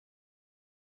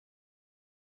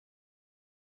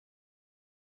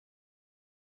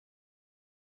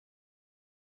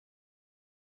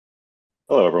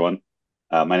Hello, everyone.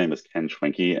 My name is Ken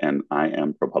Schwenke, and I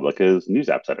am ProPublica's news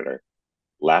apps editor.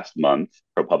 Last month,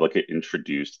 ProPublica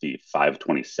introduced the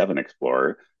 527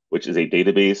 Explorer, which is a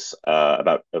database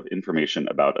about of information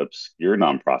about obscure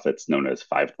nonprofits known as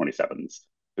 527s,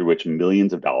 through which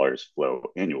millions of dollars flow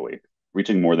annually,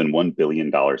 reaching more than $1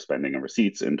 billion spending and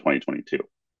receipts in 2022.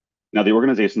 Now, the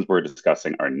organizations we're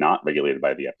discussing are not regulated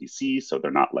by the FTC, so they're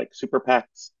not like super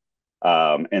PACs,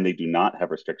 and they do not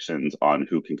have restrictions on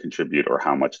who can contribute or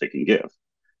how much they can give.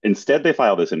 Instead, they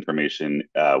file this information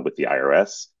with the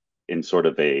IRS in sort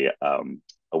of a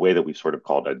way that we sort of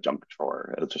called a junk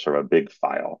drawer. It's just sort of a big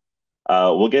file.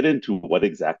 We'll get into what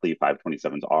exactly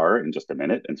 527s are in just a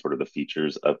minute and sort of the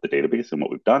features of the database and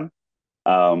what we've done.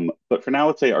 But for now,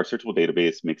 let's say our searchable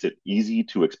database makes it easy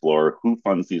to explore who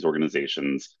funds these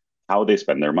organizations, how they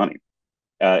spend their money.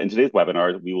 In today's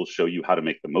webinar, we will show you how to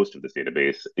make the most of this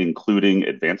database, including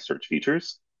advanced search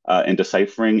features and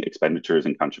deciphering expenditures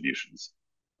and contributions.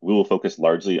 We will focus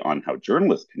largely on how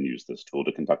journalists can use this tool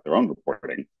to conduct their own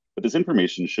reporting, but this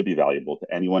information should be valuable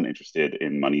to anyone interested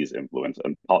in money's influence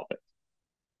and politics.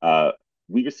 Uh,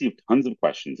 we received tons of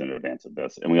questions in advance of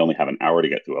this, and we only have an hour to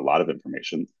get through a lot of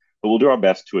information, but we'll do our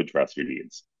best to address your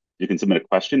needs. You can submit a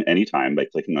question anytime by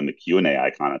clicking on the Q&A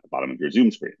icon at the bottom of your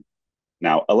Zoom screen.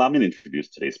 Now, allow me to introduce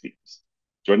today's speakers.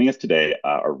 Joining us today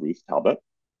are Ruth Talbot,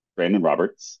 Brandon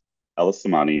Roberts, Ellis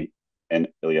Samani, and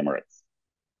Ilya Moritz.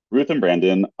 Ruth and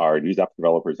Brandon are news app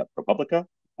developers at ProPublica,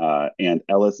 and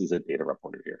Ellis is a data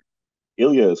reporter here.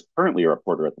 Ilya is currently a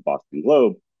reporter at the Boston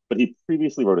Globe, but he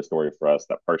previously wrote a story for us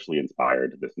that partially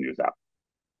inspired this news app.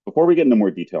 Before we get into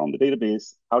more detail on the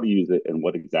database, how to use it, and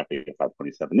what exactly a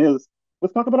 527 is,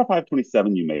 let's talk about a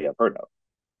 527 you may have heard of,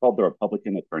 called the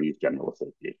Republican Attorneys General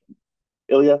Association.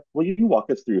 Ilya, will you walk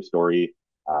us through your story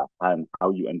and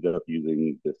how you ended up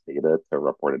using this data to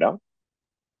report it out?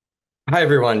 Hi,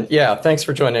 everyone. Yeah, thanks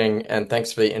for joining and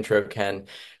thanks for the intro, Ken.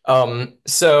 Um,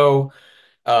 so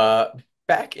uh,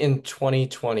 Back in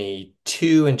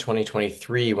 2022 and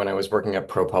 2023, when I was working at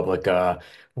ProPublica,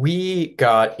 we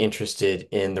got interested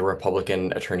in the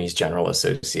Republican Attorneys General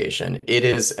Association. It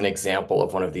is an example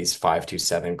of one of these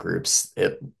 527 groups.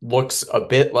 It looks a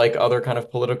bit like other kind of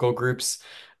political groups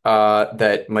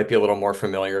that might be a little more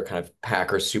familiar, kind of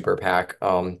PAC or super PAC.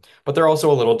 But they're also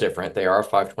a little different. They are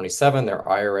 527, they're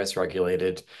IRS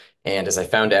regulated. And as I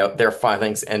found out, their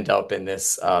filings end up in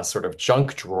this sort of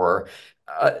junk drawer.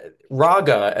 Uh,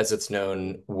 Raga, as it's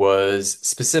known, was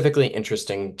specifically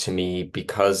interesting to me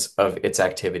because of its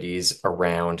activities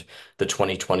around the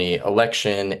 2020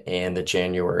 election and the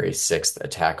January 6th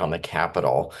attack on the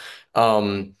Capitol.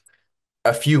 Um,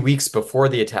 a few weeks before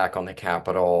the attack on the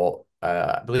Capitol,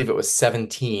 I believe it was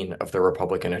 17 of the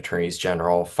Republican attorneys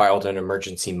general filed an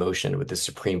emergency motion with the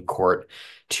Supreme Court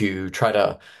to try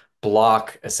to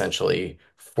block essentially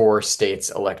four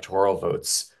states' electoral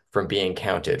votes from being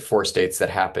counted, four states that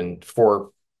happened,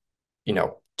 four,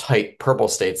 tight purple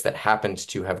states that happened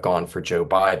to have gone for Joe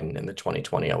Biden in the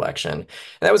 2020 election. And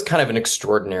that was kind of an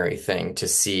extraordinary thing to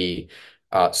see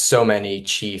so many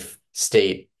chief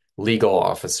state legal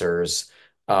officers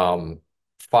um,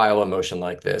 file a motion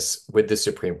like this with the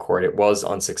Supreme Court. It was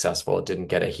unsuccessful. It didn't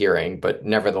get a hearing, but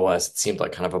nevertheless, it seemed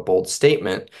like kind of a bold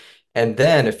statement. And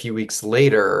then a few weeks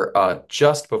later,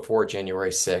 just before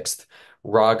January 6th,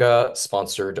 Raga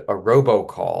sponsored a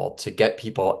robocall to get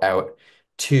people out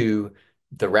to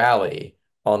the rally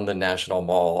on the National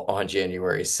Mall on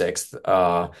January 6th.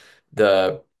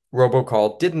 The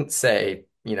robocall didn't say,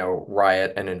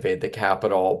 riot and invade the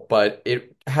Capitol, but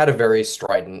it had a very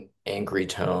strident, angry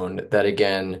tone that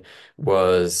again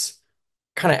was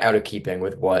kind of out of keeping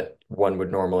with what one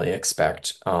would normally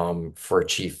expect for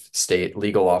chief state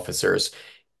legal officers.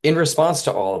 In response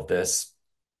to all of this,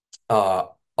 uh,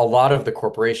 a lot of the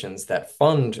corporations that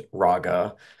fund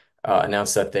Raga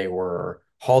announced that they were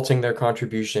halting their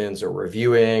contributions or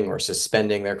reviewing or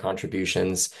suspending their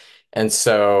contributions. And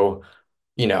so,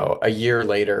 a year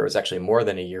later, it was actually more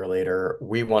than a year later,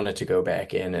 we wanted to go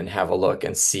back in and have a look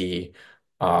and see,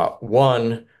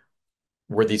 one,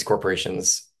 were these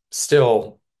corporations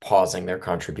still pausing their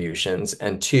contributions?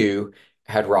 And two,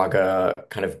 had Raga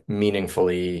kind of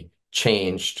meaningfully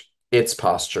changed its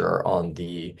posture on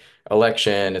the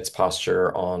election, its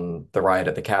posture on the riot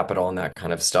at the Capitol, and that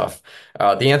kind of stuff?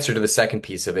 The answer to the second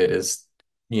piece of it is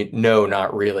no,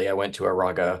 not really. I went to a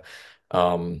Raga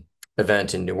um,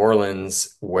 event in New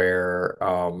Orleans where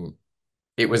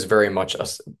it was very much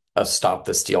a stop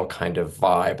the steal kind of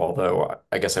vibe, although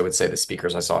I guess I would say the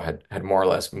speakers I saw had more or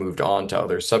less moved on to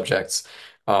other subjects.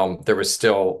 There was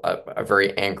still a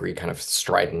very angry, kind of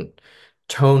strident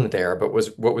tone there. But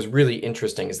what was really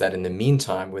interesting is that in the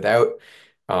meantime, without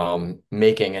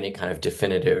making any kind of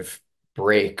definitive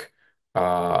break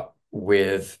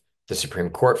with the Supreme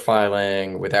Court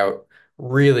filing, without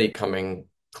really coming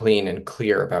clean and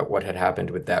clear about what had happened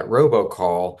with that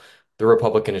robocall. The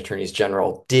Republican attorneys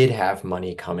general did have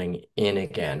money coming in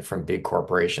again from big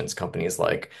corporations, companies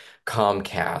like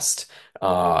Comcast,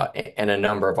 and a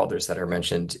number of others that are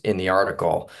mentioned in the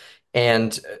article.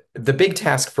 And the big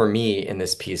task for me in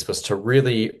this piece was to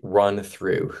really run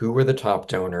through who were the top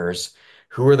donors,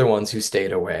 who were the ones who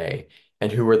stayed away,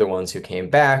 and who were the ones who came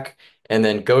back, and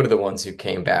then go to the ones who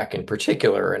came back in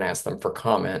particular and ask them for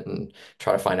comment and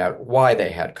try to find out why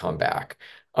they had come back.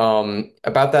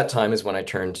 About that time is when I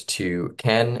turned to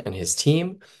Ken and his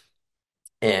team,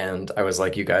 and I was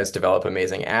like, you guys develop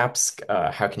amazing apps.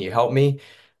 How can you help me?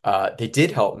 They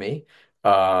did help me.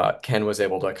 Ken was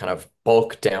able to kind of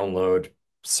bulk download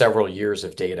several years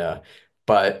of data,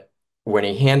 but when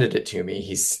he handed it to me,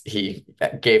 he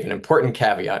gave an important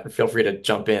caveat. And feel free to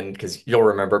jump in because you'll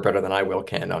remember better than I will,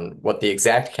 Ken, on what the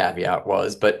exact caveat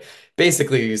was. But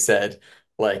basically, you said,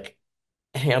 like,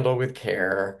 handle with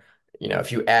care.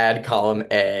 If you add column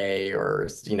A or,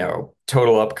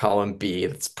 total up column B,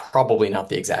 that's probably not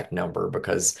the exact number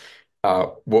because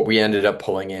what we ended up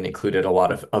pulling in included a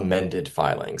lot of amended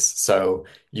filings. So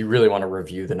you really want to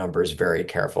review the numbers very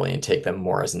carefully and take them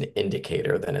more as an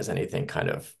indicator than as anything kind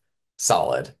of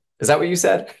solid. Is that what you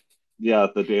said? Yeah,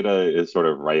 the data is sort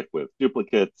of rife with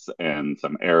duplicates and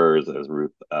some errors, as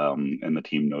Ruth and the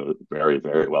team know very,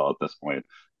 very well at this point.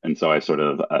 And so I sort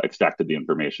of extracted the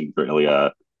information for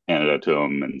Ilya, handed it to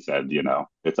him, and said,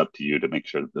 it's up to you to make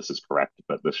sure that this is correct,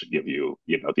 but this should give you,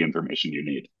 the information you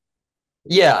need.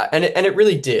 Yeah, and it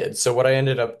really did. So what I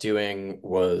ended up doing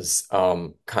was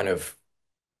kind of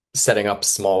setting up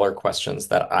smaller questions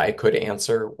that I could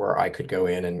answer, where I could go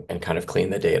in and kind of clean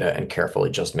the data and carefully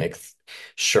just make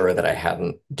sure that I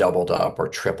hadn't doubled up or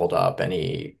tripled up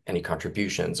any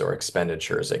contributions or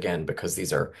expenditures, again, because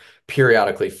these are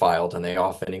periodically filed and they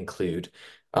often include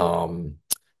um,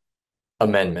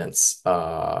 amendments.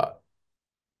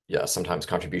 Yeah, sometimes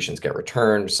contributions get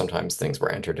returned, sometimes things were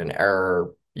entered in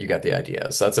error. You get the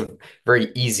idea. So that's a very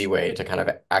easy way to kind of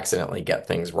accidentally get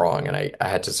things wrong. And I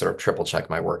had to sort of triple check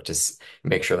my work to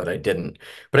make sure that I didn't.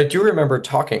 But I do remember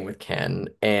talking with Ken,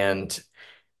 and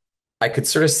I could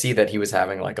sort of see that he was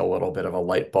having like a little bit of a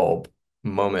light bulb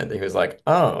moment. He was like,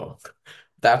 oh,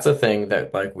 that's a thing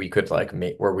that like we could like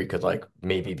make where we could like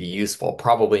maybe be useful.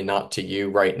 Probably not to you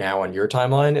right now on your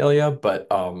timeline, Ilya, but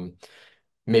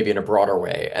maybe in a broader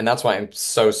way. And that's why I'm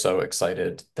so, so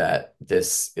excited that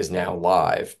this is now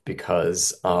live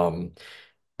because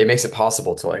it makes it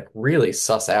possible to like really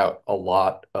suss out a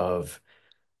lot of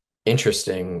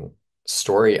interesting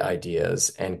story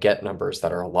ideas and get numbers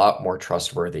that are a lot more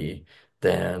trustworthy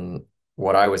than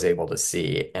what I was able to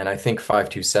see. And I think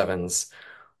 527s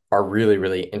are really,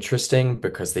 really interesting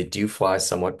because they do fly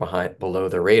somewhat below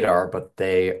the radar, but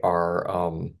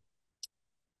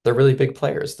they're really big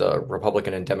players. The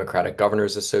Republican and Democratic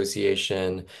Governors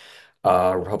Association,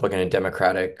 Republican and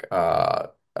Democratic, uh,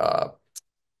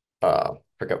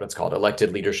 forget what it's called,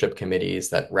 elected leadership committees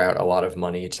that route a lot of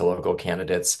money to local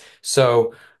candidates.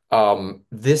 So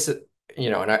this,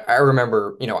 and I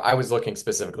remember, I was looking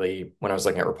specifically when I was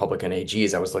looking at Republican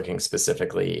AGs, I was looking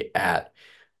specifically at,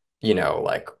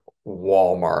 like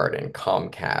Walmart and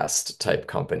Comcast type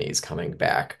companies coming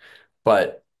back.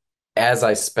 But as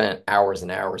I spent hours and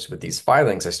hours with these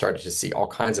filings, I started to see all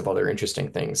kinds of other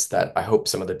interesting things that I hope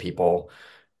some of the people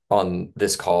on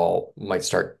this call might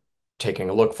start taking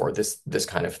a look for this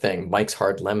kind of thing. Mike's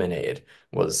Hard Lemonade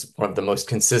was one of the most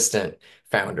consistent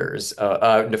founders,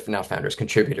 not founders,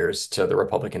 contributors to the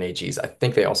Republican AGs. I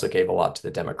think they also gave a lot to the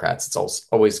Democrats. It's also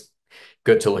always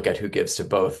good to look at who gives to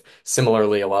both.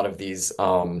 Similarly, a lot of these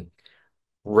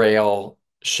rail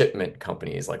shipment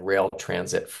companies, like rail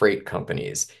transit freight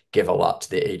companies, give a lot to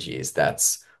the AGs.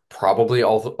 That's probably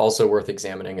also worth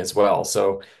examining as well.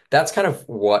 So that's kind of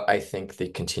what I think the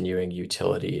continuing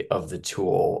utility of the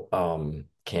tool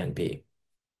can be.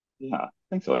 Yeah,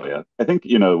 thanks, Olivia. I think,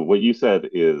 what you said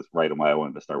is right, and why I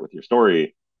wanted to start with your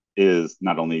story is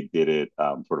not only did it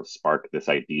sort of spark this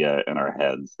idea in our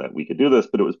heads that we could do this,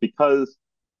 but it was because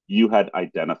you had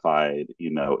identified,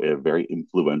 a very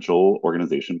influential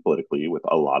organization politically with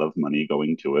a lot of money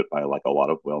going to it by like a lot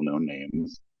of well-known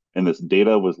names. And this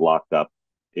data was locked up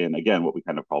in, again, what we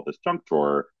kind of call this junk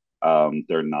drawer.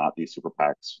 They're not these super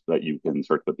PACs that you can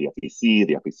search with the FEC.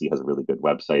 The FEC has a really good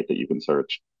website that you can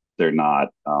search. They're not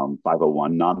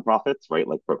 501 nonprofits, right?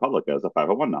 Like ProPublica is a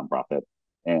 501 nonprofit.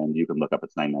 And you can look up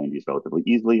its 990s relatively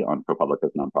easily on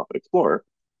ProPublica's Nonprofit Explorer.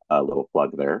 A little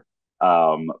plug there.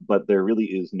 But there really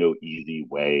is no easy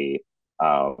way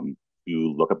to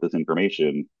look up this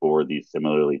information for these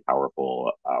similarly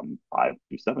powerful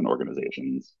 527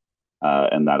 organizations.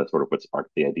 And that is sort of what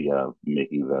sparked the idea of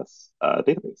making this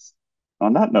database.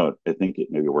 On that note, I think it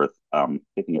may be worth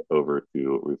taking it over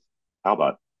to Ruth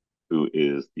Talbot, who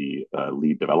is the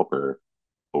lead developer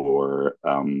for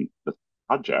this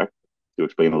project, to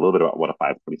explain a little bit about what a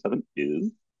 527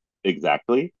 is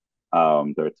exactly.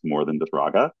 That it's more than just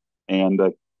Raga, and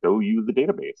go use the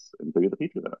database and show you the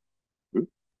features of it.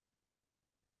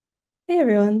 Hey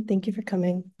everyone, thank you for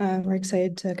coming. We're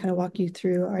excited to kind of walk you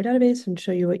through our database and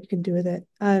show you what you can do with it.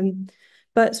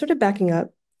 But sort of backing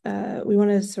up, we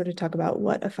want to sort of talk about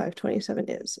what a 527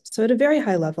 is. So at a very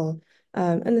high level,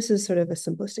 and this is sort of a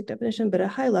simplistic definition, but at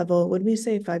a high level, when we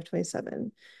say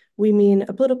 527, we mean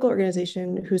a political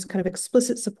organization whose kind of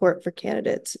explicit support for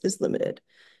candidates is limited.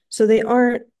 So they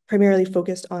aren't primarily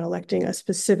focused on electing a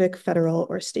specific federal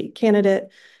or state candidate.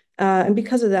 And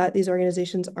because of that, these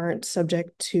organizations aren't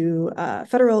subject to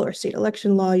federal or state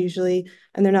election law usually,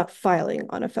 and they're not filing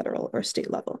on a federal or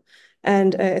state level.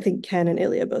 And I think Ken and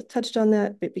Ilya both touched on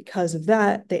that, but because of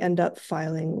that, they end up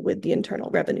filing with the Internal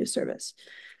Revenue Service.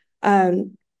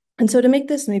 And so to make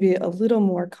this maybe a little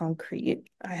more concrete,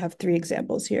 I have three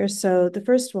examples here. So the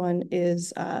first one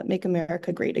is Make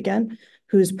America Great Again,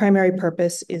 whose primary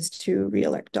purpose is to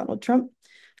re-elect Donald Trump,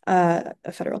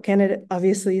 a federal candidate,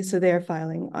 obviously, so they are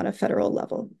filing on a federal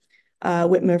level.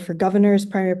 Whitmer for Governor's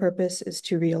primary purpose is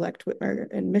to re-elect Whitmer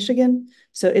in Michigan,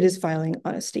 so it is filing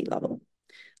on a state level.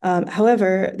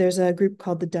 However, there's a group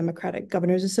called the Democratic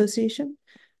Governors Association,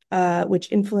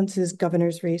 which influences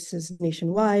governors' races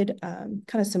nationwide, kind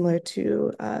of similar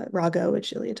to Raga,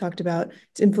 which Ilya talked about.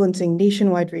 It's influencing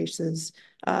nationwide races,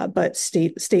 but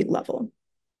state level.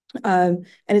 And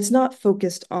it's not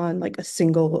focused on like a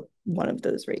single one of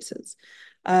those races.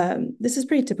 This is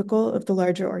pretty typical of the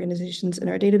larger organizations in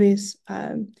our database.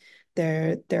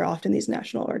 They're often these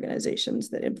national organizations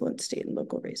that influence state and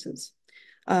local races.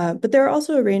 But there are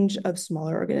also a range of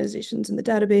smaller organizations in the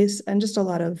database and just a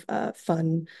lot of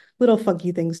fun, little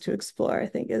funky things to explore, I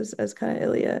think, as kind of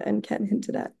Ilya and Ken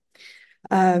hinted at.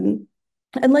 And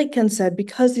like Ken said,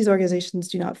 because these organizations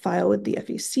do not file with the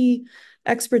FEC,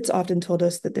 experts often told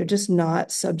us that they're just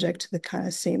not subject to the kind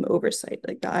of same oversight.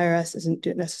 Like the IRS isn't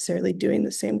necessarily doing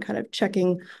the same kind of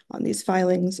checking on these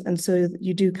filings. And so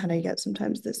you do kind of get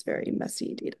sometimes this very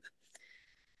messy data.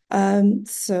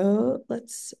 So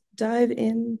let's dive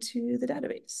into the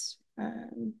database,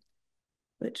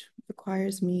 which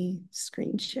requires me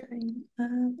screen sharing.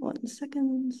 1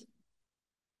 second.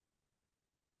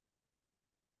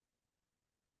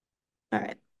 All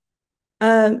right.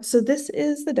 So this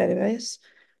is the database.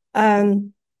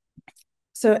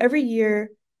 So every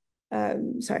year,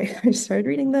 sorry, I just started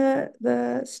reading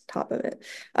the top of it.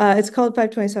 It's called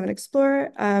 527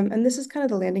 Explorer, and this is kind of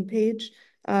the landing page.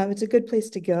 It's a good place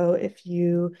to go if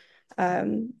you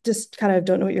just kind of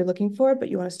don't know what you're looking for, but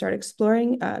you want to start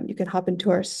exploring. You can hop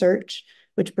into our search,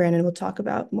 which Brandon will talk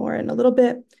about more in a little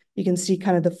bit. You can see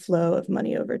kind of the flow of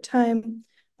money over time,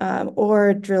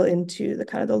 or drill into the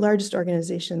kind of the largest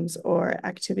organizations or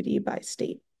activity by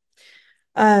state.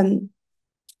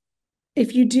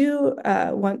 If you do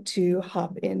want to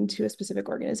hop into a specific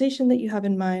organization that you have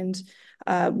in mind,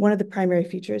 one of the primary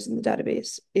features in the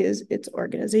database is its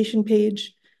organization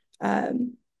page.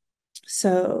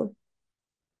 So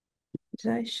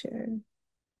did I share?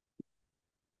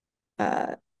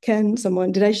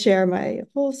 Did I share my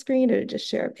whole screen or just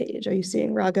share a page? Are you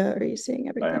seeing Raga or are you seeing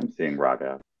everything? I am seeing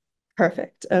Raga.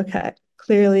 Perfect. Okay.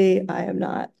 Clearly, I am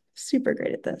not super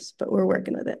great at this, but we're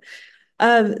working with it.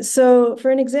 So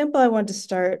for an example, I want to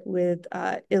start with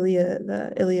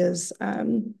Ilya's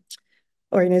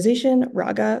organization,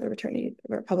 Raga, the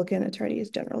Republican Attorneys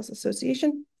General's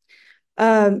Association.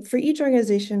 For each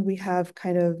organization, we have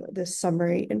kind of this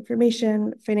summary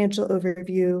information, financial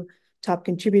overview, top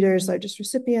contributors, largest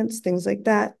recipients, things like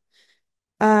that.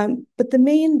 But the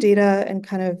main data and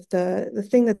kind of the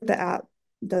thing that the app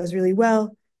does really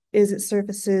well is it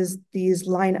surfaces these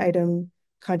line item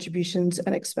contributions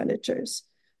and expenditures.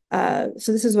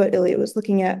 So this is what Ilya was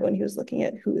looking at when he was looking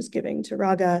at who was giving to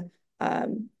Raga.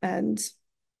 And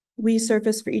we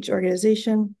surface for each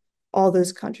organization all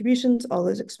those contributions, all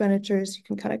those expenditures. You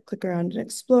can kind of click around and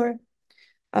explore.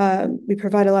 We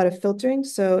provide a lot of filtering.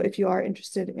 So if you are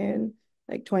interested in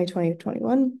like 2020 to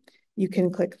 21, you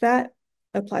can click that,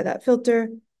 apply that filter,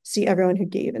 see everyone who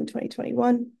gave in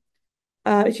 2021.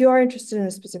 If you are interested in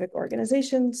a specific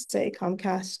organization, say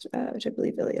Comcast, which I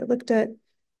believe Ilya looked at,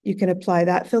 you can apply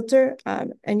that filter,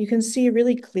 and you can see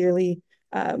really clearly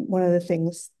one of the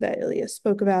things that Ilya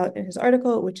spoke about in his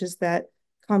article, which is that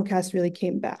Comcast really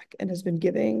came back and has been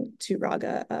giving to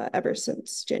Raga ever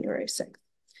since January 6th.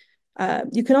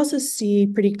 You can also see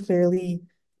pretty clearly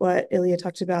what Ilya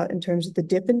talked about in terms of the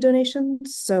dip in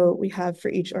donations. So we have for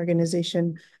each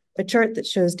organization a chart that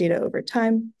shows data over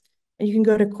time. And you can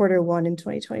go to Q1 in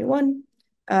 2021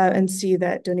 and see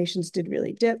that donations did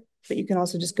really dip, but you can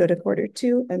also just go to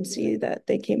Q2 and see that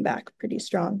they came back pretty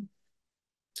strong.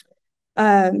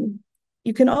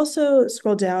 You can also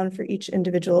scroll down for each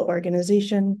individual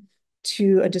organization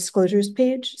to a disclosures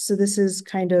page. So this is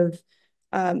kind of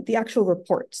the actual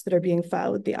reports that are being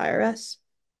filed with the IRS.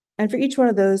 And for each one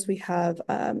of those, we have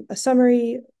a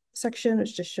summary section,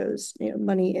 which just shows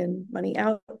money in, money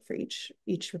out for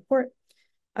each report.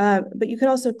 But you can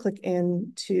also click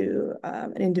into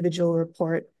an individual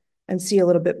report and see a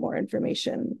little bit more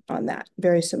information on that.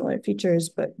 Very similar features,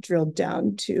 but drilled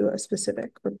down to a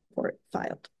specific report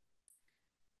filed.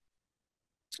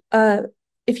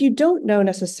 If you don't know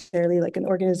necessarily like an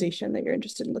organization that you're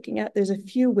interested in looking at, there's a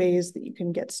few ways that you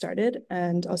can get started,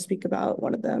 and I'll speak about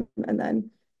one of them and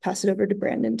then pass it over to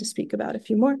Brandon to speak about a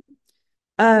few more.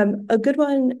 A good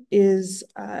one is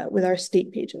with our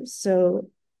state pages. So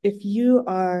if you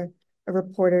are a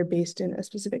reporter based in a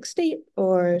specific state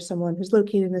or someone who's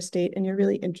located in a state and you're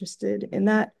really interested in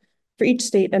that, for each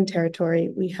state and territory,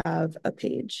 we have a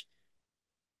page.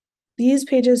 These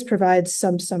pages provide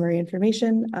some summary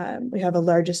information. We have a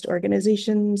largest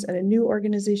organizations and a new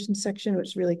organizations section,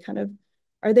 which really kind of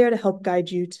are there to help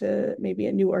guide you to maybe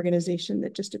a new organization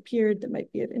that just appeared that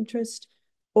might be of interest,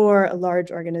 or a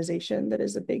large organization that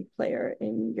is a big player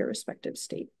in your respective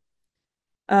state.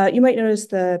 You might notice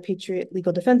the Patriot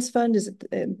Legal Defense Fund is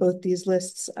in both these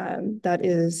lists. That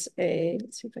is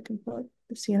let's see if I can pull up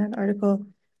the CNN article.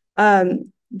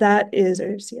 That is,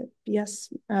 or CBS,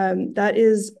 that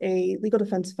is a legal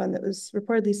defense fund that was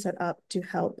reportedly set up to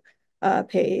help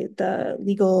pay the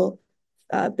legal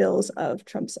bills of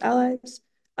Trump's allies.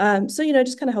 So, it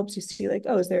just kind of helps you see like,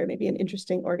 oh, is there maybe an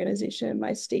interesting organization in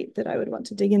my state that I would want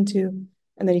to dig into?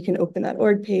 And then you can open that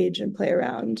org page and play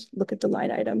around, look at the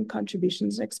line item,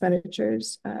 contributions and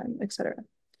expenditures, et cetera.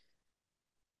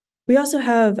 We also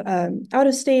have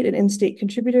out-of-state and in-state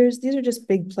contributors. These are just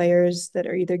big players that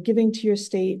are either giving to your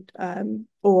state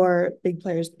or big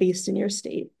players based in your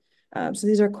state. So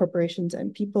these are corporations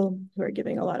and people who are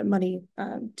giving a lot of money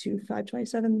to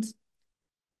 527s.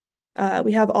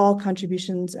 We have all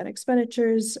contributions and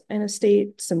expenditures in a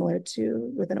state, similar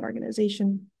to with an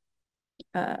organization.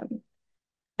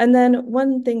 And then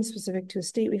one thing specific to a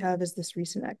state we have is this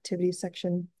recent activity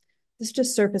section. This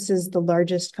just surfaces the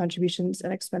largest contributions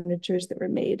and expenditures that were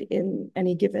made in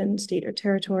any given state or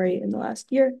territory in the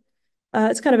last year.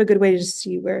 It's kind of a good way to just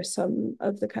see where some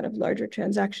of the kind of larger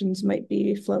transactions might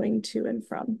be flowing to and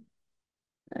from.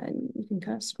 And you can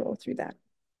kind of scroll through that.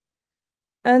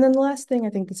 And then the last thing I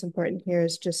think that's important here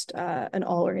is just an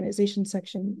all organization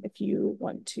section. If you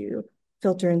want to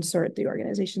filter and sort the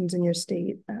organizations in your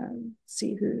state,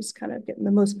 see who's kind of getting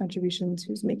the most contributions,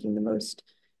 who's making the most,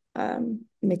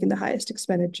 making the highest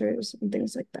expenditures and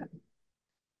things like that.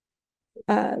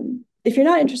 If you're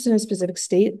not interested in a specific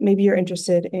state, maybe you're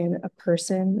interested in a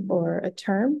person or a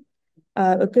term,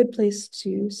 a good place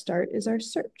to start is our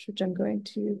search, which I'm going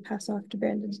to pass off to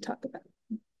Brandon to talk about.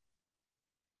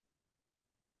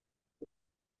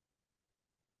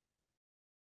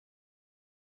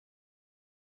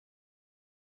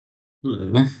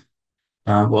 Hello.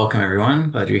 Welcome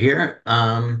everyone. Glad you're here.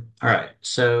 All right,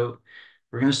 so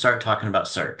we're going to start talking about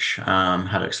search,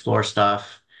 how to explore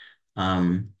stuff.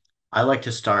 I like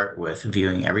to start with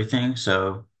viewing everything.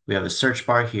 So we have a search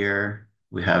bar here.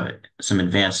 We have some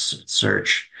advanced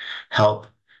search help,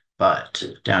 but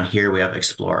down here we have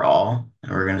explore all,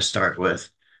 and we're going to start with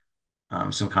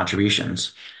some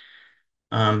contributions.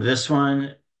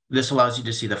 This allows you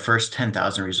to see the first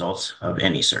 10,000 results of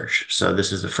any search. So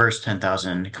this is the first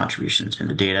 10,000 contributions in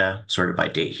the data sorted by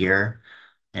date here.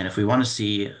 And if we want to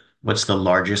see what's the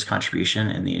largest contribution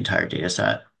in the entire data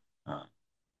set,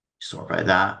 sort by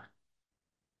that.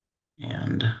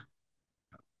 And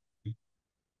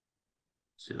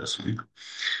see this one.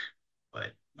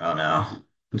 But oh no,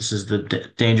 this is the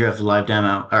danger of the live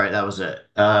demo. All right, that was it.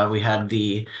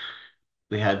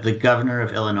 We had the governor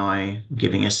of Illinois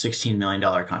giving a $16 million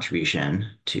contribution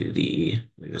to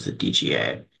it was the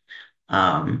DGA.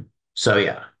 So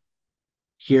yeah,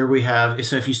 here we have,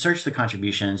 so if you search the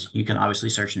contributions, you can obviously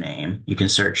search name, you can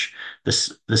search the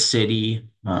city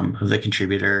of the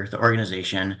contributor, the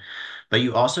organization, but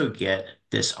you also get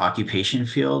this occupation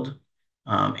field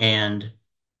and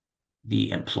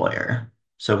the employer.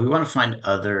 So if we want to find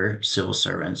other civil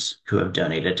servants who have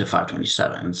donated to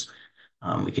 527s,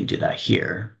 we can do that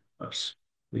here. Oops.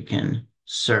 we can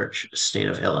search state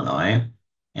of Illinois,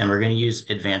 and we're going to use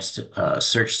advanced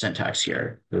search syntax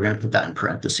here. We're going to put that in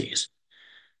parentheses.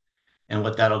 And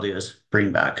what that'll do is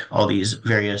bring back all these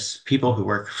various people who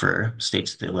work for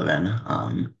states that they live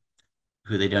in,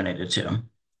 who they donated to.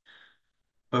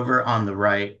 Over on the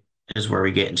right is where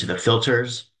we get into the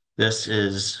filters. This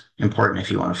is important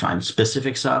if you want to find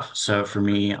specific stuff. So for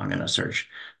me, I'm going to search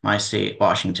my state,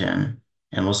 Washington,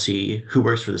 and we'll see who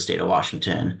works for the state of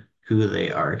Washington, who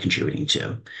they are contributing to.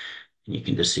 And you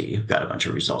can just see we've got a bunch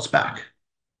of results back.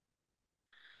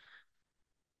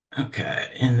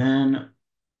 Okay, and then,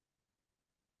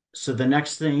 so the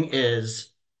next thing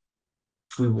is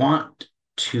if we want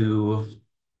to,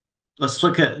 let's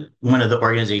look at one of the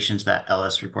organizations that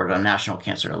Ellis reported on, National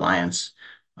Cancer Alliance.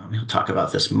 He'll talk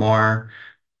about this more.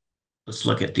 Let's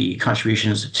look at the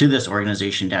contributions to this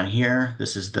organization down here.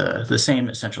 This is the same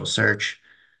essential search,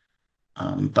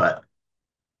 but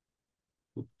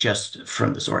just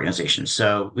from this organization.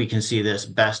 So we can see this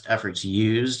best efforts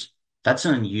used. That's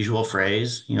an unusual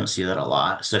phrase. You don't see that a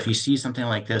lot. So if you see something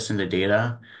like this in the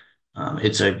data,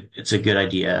 it's a good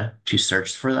idea to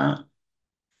search for that.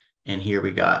 And here we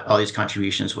got all these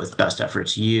contributions with best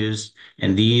efforts used.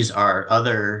 And these are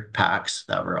other PACs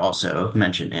that were also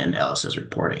mentioned in Ellis's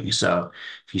reporting. So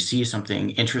if you see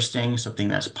something interesting, something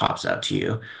that pops out to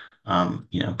you,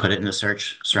 put it in the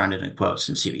search, surround it in quotes,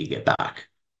 and see what you get back.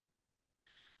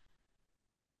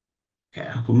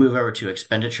 Okay, we'll move over to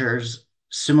expenditures.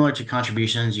 Similar to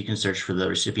contributions, you can search for the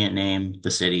recipient name,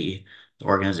 the city, the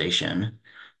organization,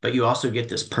 but you also get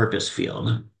this purpose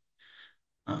field.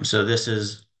 So this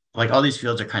is like all these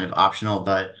fields are kind of optional,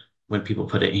 but when people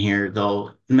put it in here,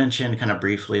 they'll mention kind of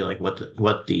briefly like what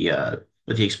the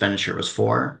expenditure was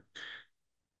for.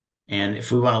 And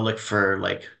if we want to look for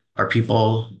like, are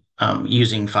people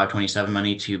using 527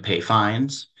 money to pay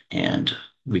fines? And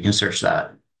we can search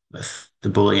that with the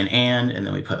Boolean and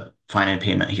then we put fine and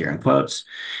payment here in quotes,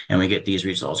 and we get these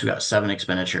results. We got 7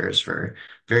 expenditures for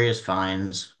various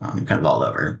fines, kind of all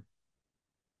over.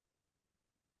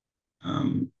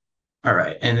 All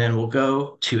right, and then we'll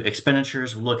go to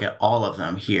expenditures, we'll look at all of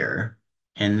them here,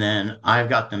 and then I've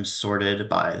got them sorted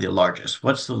by the largest.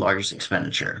 What's the largest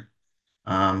expenditure?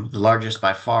 The largest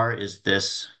by far is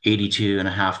this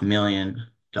 $82.5 million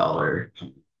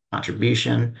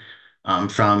contribution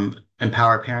from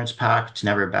Empower Parents PAC to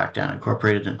Never Back Down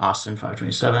Incorporated in Austin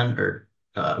 527 or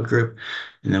group,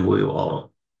 and then we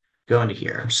will go into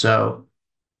here. So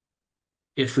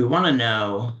if we want to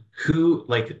know who,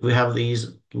 like we have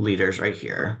these leaders right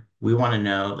here, we want to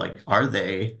know like, are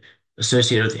they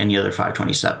associated with any other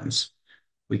 527s?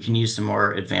 We can use some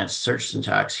more advanced search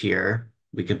syntax here.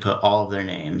 We can put all of their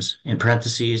names in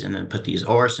parentheses and then put these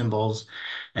or symbols,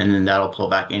 and then that'll pull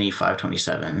back any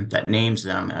 527 that names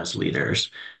them as leaders.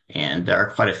 And there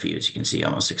are quite a few, as you can see,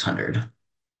 almost 600.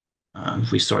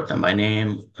 If we sort them by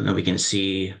name, and then we can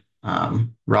see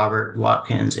Robert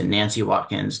Watkins and Nancy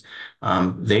Watkins.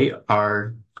 They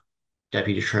are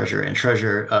deputy treasurer and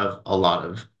treasurer of a lot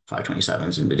of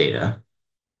 527s in the data.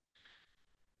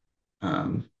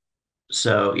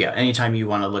 So yeah, anytime you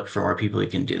want to look for more people, you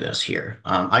can do this here.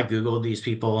 I Googled these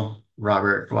people,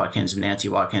 Robert Watkins and Nancy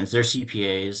Watkins. They're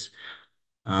CPAs,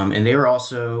 and they were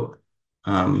also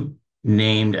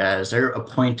named as, they're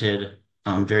appointed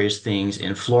various things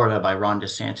in Florida by Ron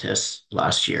DeSantis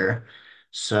last year.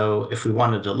 So if we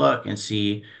wanted to look and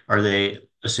see, are they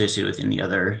associated with any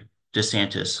other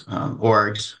DeSantis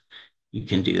orgs, you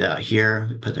can do that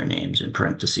here, put their names in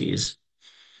parentheses.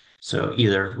 So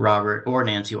either Robert or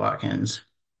Nancy Watkins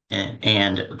and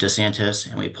DeSantis,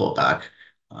 and we pull back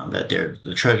that they're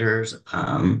the treasurers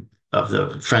of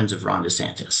the Friends of Ron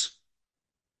DeSantis.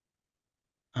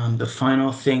 The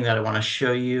final thing that I want to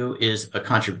show you is a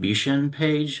contribution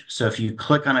page. So if you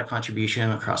click on a contribution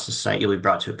across the site, you'll be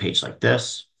brought to a page like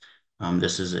this.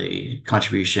 This is a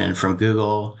contribution from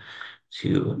Google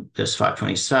to this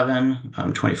 527,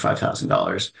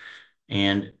 $25,000.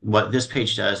 And what this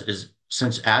page does is,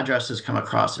 since addresses come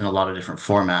across in a lot of different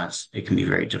formats, it can be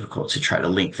very difficult to try to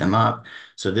link them up.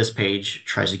 So this page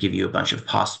tries to give you a bunch of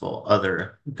possible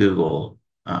other Google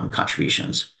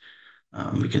contributions.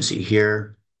 We can see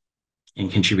here in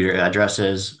contributor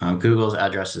addresses, Google's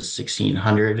address is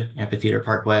 1600 Amphitheater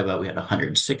Parkway, but we had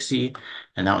 160,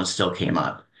 and that one still came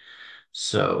up.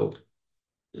 So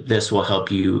this will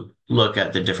help you look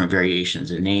at the different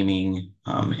variations in naming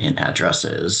and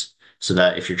addresses, so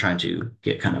that if you're trying to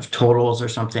get kind of totals or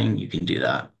something, you can do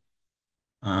that.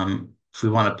 If we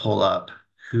want to pull up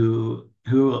who's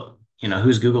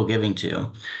Google giving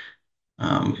to,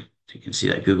 you can see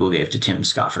that Google gave to Tim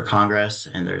Scott for Congress,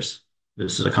 and there's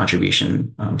This is a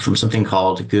contribution from something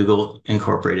called Google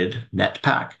Incorporated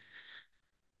NetPack.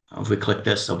 If we click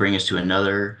this, they'll bring us to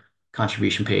another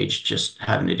contribution page just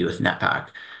having to do with NetPack.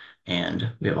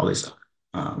 And we have all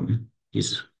um,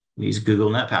 these these Google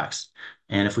NetPacks.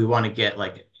 And if we want to get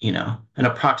like, an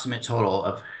approximate total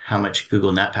of how much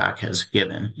Google NetPack has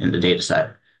given in the data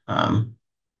set,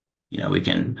 we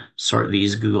can sort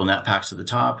these Google NetPacks at the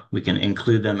top. We can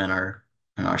include them in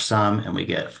our sum, and we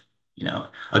get,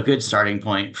 a good starting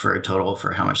point for a total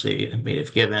for how much they may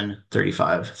have given,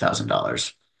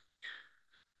 $35,000.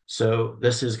 So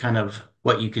this is kind of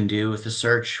what you can do with the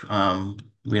search.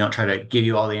 We don't try to give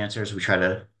you all the answers. We try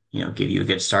to, give you a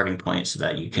good starting point so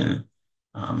that you can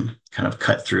kind of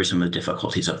cut through some of the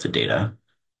difficulties of the data.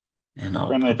 And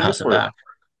Brandon, I'll pass it back.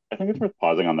 I think it's worth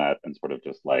pausing on that and sort of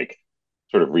just like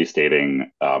sort of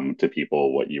restating to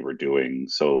people what you were doing.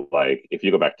 So like if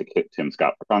you go back to Tim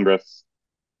Scott for Congress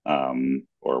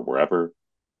or wherever,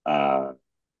 uh,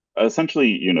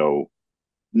 essentially,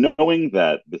 knowing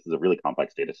that this is a really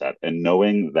complex data set and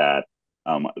knowing that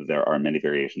there are many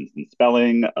variations in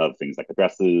spelling of things like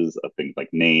addresses, of things like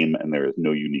name, and there is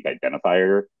no unique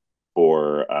identifier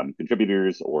for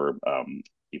contributors or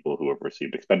people who have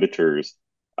received expenditures.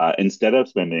 Instead of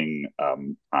spending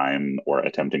time or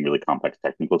attempting really complex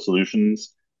technical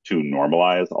solutions to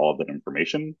normalize all of that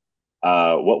information,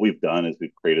 what we've done is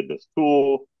we've created this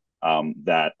tool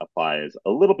that applies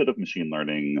a little bit of machine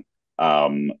learning,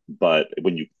 but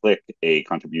when you click a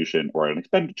contribution or an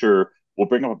expenditure, we'll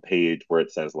bring up a page where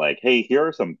it says like, hey, here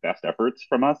are some best efforts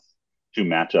from us to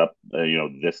match up,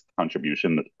 this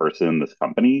contribution, this person, this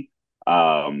company,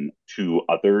 to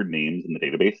other names in the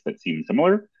database that seem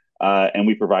similar. And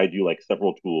we provide you like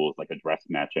several tools like address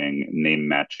matching, name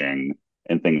matching,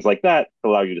 and things like that to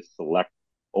allow you to select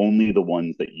only the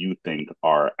ones that you think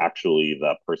are actually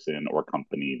the person or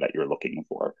company that you're looking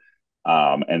for.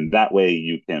 And that way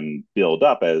you can build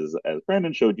up, as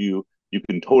Brandon showed you, you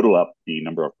can total up the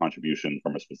number of contributions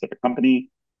from a specific company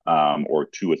or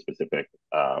to a specific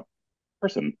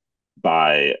person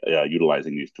by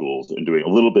utilizing these tools and doing a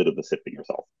little bit of the sifting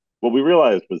yourself. What we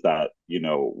realized was that,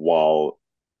 while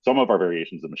some of our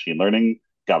variations of machine learning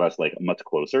got us like much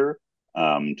closer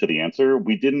to the answer,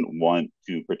 we didn't want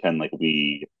to pretend like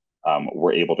we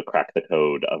were able to crack the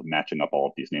code of matching up all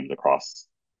of these names across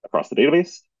the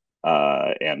database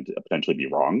and potentially be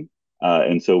wrong.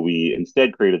 And so we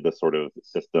instead created this sort of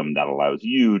system that allows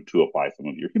you to apply some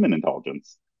of your human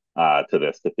intelligence to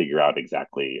this to figure out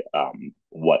exactly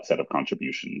what set of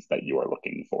contributions that you are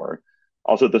looking for.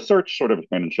 Also, the search sort of, as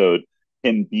Brandon showed,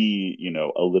 can be,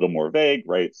 a little more vague,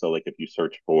 right? So like if you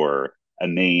search for a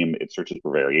name, it searches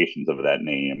for variations of that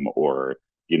name or,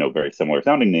 very similar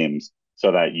sounding names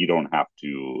so that you don't have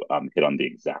to hit on the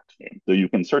exact name. So you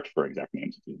can search for exact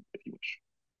names if you wish.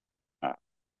 Uh,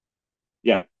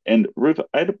 yeah. And Ruth,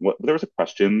 there was a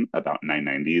question about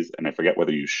 990s, and I forget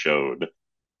whether you showed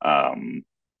um,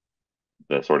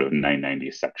 the sort of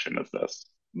 990 section of this.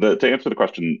 To answer the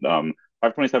question,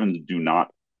 527s do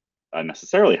not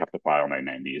necessarily have to file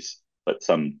 990s, but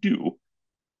some do.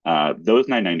 Those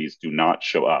 990s do not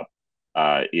show up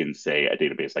in, say, a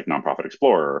database like Nonprofit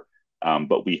Explorer,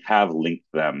 but we have linked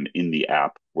them in the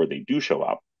app where they do show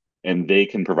up, and they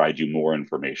can provide you more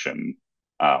information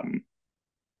um,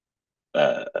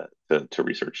 uh, to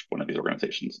research one of these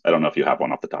organizations. I don't know if you have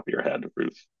one off the top of your head,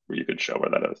 Ruth, where you could show where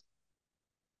that is.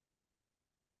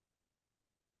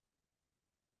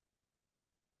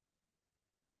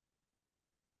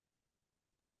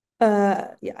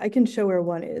 Yeah, I can show where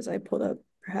one is. I pulled up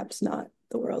perhaps not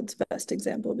the world's best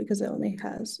example because it only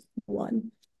has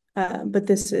one. But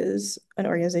this is an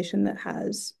organization that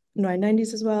has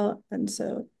 990s as well. And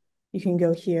so you can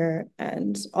go here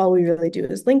and all we really do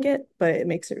is link it, but it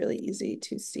makes it really easy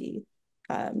to see,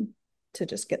 to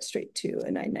just get straight to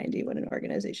a 990 when an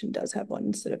organization does have one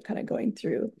instead of kind of going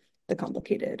through the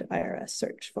complicated IRS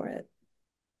search for it.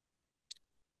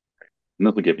 And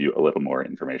this will give you a little more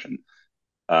information.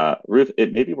 Ruth,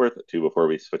 it may be worth it too before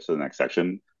we switch to the next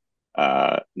section,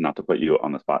 not to put you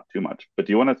on the spot too much, but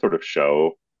do you want to sort of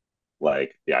show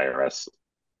like the IRS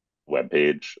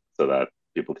webpage so that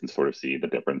people can sort of see the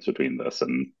difference between this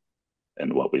and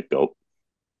what we've built?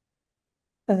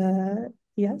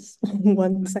 Yes,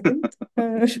 1 second.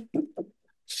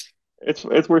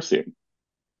 It's worth seeing.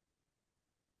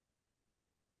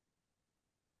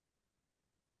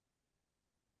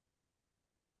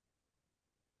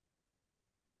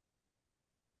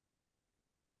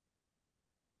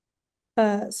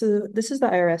 So this is the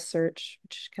IRS search,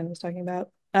 which Ken was talking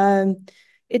about.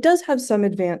 It does have some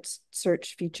advanced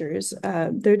search features.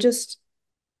 They're just,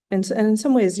 and in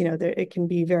some ways, it can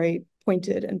be very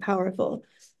pointed and powerful,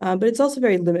 but it's also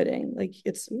very limiting. Like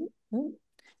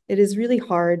it is really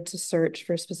hard to search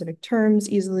for specific terms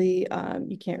easily.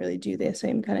 You can't really do the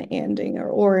same kind of anding or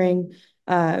oring.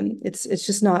 It's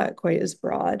just not quite as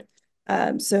broad.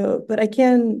 So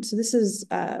this is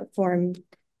form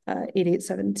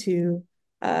 8872,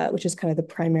 which is kind of the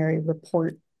primary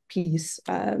report piece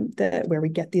where we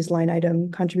get these line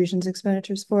item contributions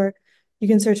expenditures for. You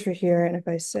can search for here, and if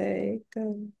I say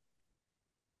go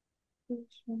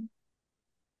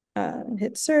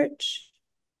hit search,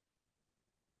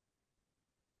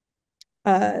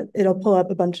 it'll pull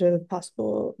up a bunch of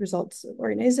possible results of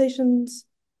organizations,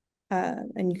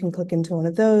 and you can click into one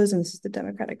of those, and this is the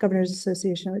Democratic Governors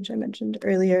Association, which I mentioned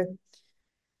earlier.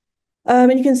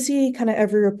 And you can see kind of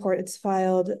every report it's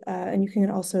filed, and you can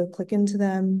also click into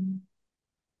them.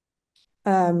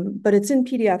 But it's in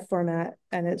PDF format,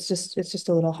 and it's just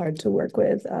a little hard to work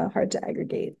with, hard to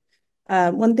aggregate.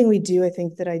 One thing we do, I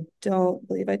think that I don't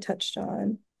believe I touched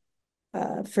on,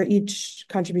 for each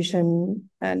contribution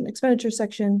and expenditure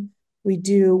section, we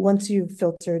do, once you've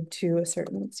filtered to a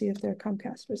certain, let's see if there are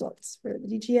Comcast results for the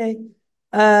DGA.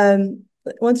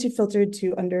 Once you've filtered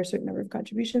to under a certain number of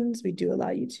contributions, we do allow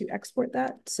you to export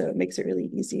that. So it makes it really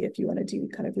easy if you want to do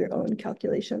kind of your own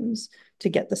calculations to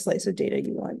get the slice of data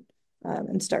you want,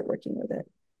 and start working with it.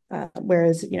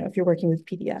 Whereas, if you're working with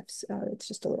PDFs, it's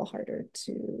just a little harder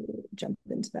to jump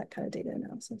into that kind of data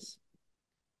analysis.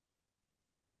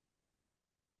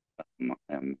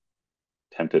 I'm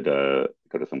tempted to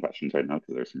go to some questions right now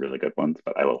because there's some really good ones,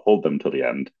 but I will hold them till the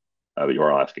end. But you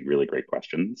are all asking really great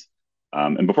questions.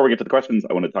 And before we get to the questions,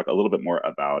 I want to talk a little bit more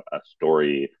about a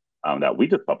story that we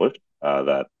just published,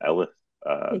 that Ellis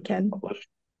published.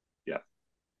 Yeah.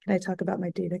 Can I talk about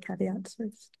my data caveats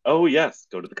first? Oh, yes.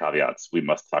 Go to the caveats. We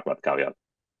must talk about the caveats.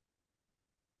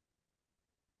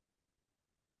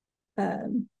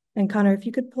 And Connor, if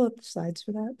you could pull up the slides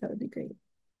for that, that would be great.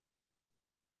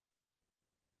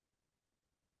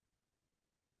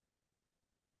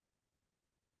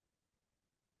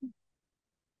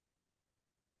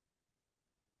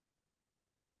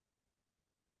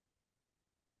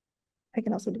 I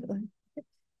can also do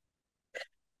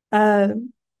that.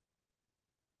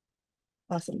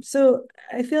 Awesome. So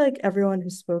I feel like everyone who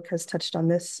spoke has touched on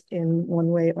this in one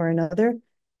way or another,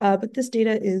 but this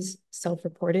data is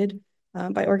self-reported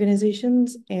by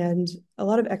organizations, and a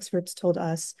lot of experts told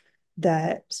us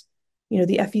that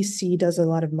the FEC does a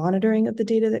lot of monitoring of the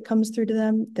data that comes through to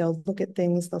them. They'll look at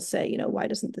things, they'll say, why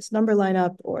doesn't this number line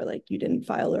up, or like you didn't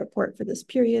file a report for this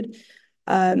period,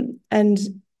 and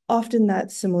often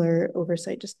that similar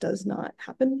oversight just does not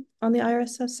happen on the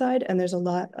IRS side, and there's a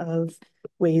lot of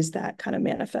ways that kind of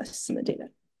manifests in the data.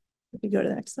 If you go to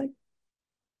the next slide.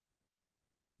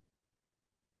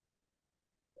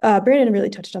 Brandon really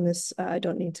touched on this. I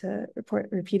don't need to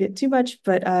repeat it too much,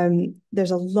 but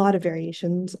there's a lot of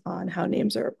variations on how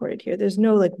names are reported here. There's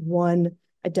no like one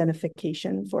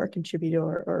identification for a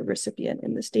contributor or recipient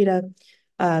in this data.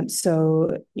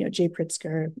 So, Jay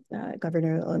Pritzker,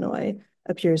 governor of Illinois,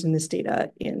 appears in this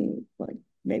data in like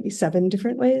maybe 7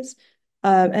 different ways.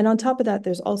 And on top of that,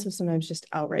 there's also sometimes just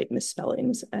outright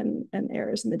misspellings and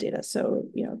errors in the data. So,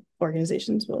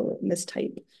 organizations will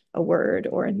mistype a word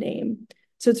or a name.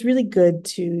 So it's really good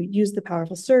to use the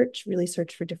powerful search, really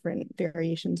search for different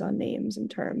variations on names and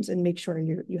terms, and make sure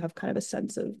you have kind of a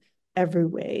sense of every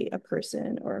way a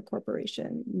person or a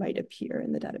corporation might appear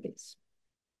in the database.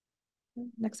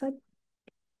 Next slide.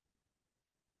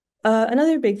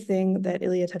 Another big thing that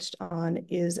Ilya touched on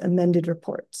is amended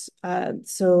reports.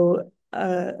 So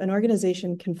an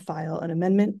organization can file an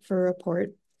amendment for a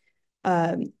report,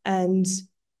 and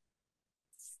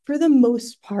for the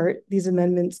most part, these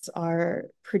amendments are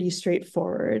pretty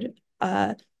straightforward.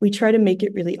 We try to make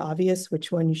it really obvious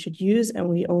which one you should use, and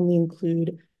we only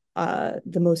include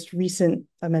the most recent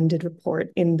amended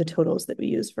report in the totals that we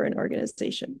use for an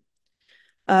organization.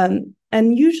 And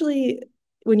usually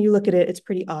when you look at it, it's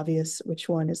pretty obvious which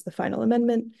one is the final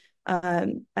amendment.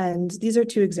 And these are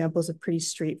 2 examples of pretty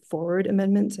straightforward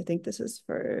amendments. I think this is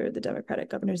for the Democratic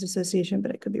Governors Association,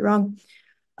 but I could be wrong.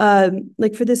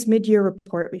 Like for this mid-year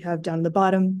report we have down the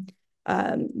bottom,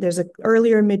 there's an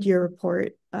earlier mid-year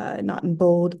report, not in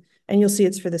bold, and you'll see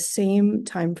it's for the same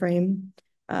time frame.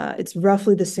 It's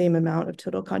roughly the same amount of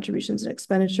total contributions and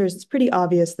expenditures. It's pretty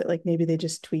obvious that like maybe they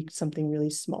just tweaked something really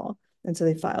small, and so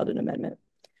they filed an amendment.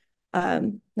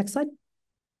 Next slide.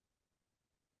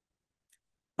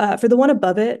 For the one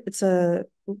above it, it's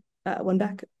one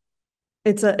back.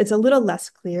 It's a little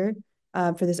less clear.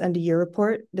 For this end of year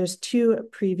report, there's 2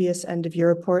 previous end of year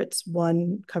reports.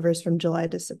 One covers from July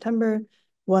to September,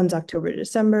 one's October to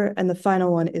December, and the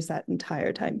final one is that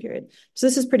entire time period. So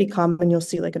this is pretty common. You'll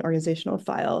see like an organization will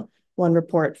file one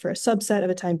report for a subset of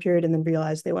a time period and then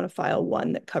realize they want to file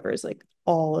one that covers like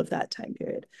all of that time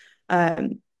period.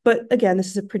 But again, this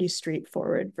is a pretty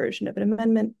straightforward version of an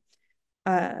amendment.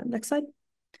 Next slide.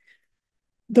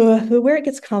 Where it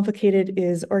gets complicated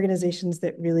is organizations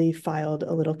that really filed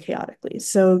a little chaotically.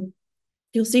 So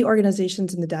you'll see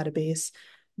organizations in the database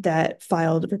that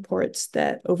filed reports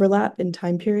that overlap in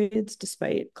time periods,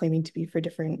 despite claiming to be for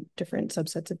different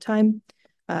subsets of time.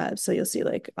 So you'll see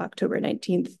like October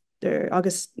 19th or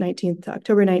August 19th to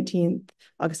October 19th,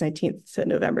 August 19th to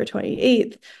November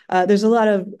 28th. There's a lot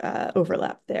of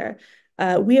overlap there.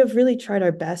 We have really tried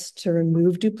our best to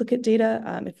remove duplicate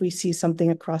data. If we see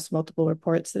something across multiple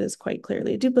reports that is quite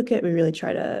clearly a duplicate, we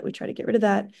try to get rid of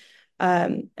that.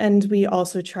 And we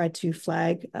also try to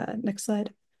flag, next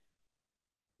slide.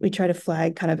 We try to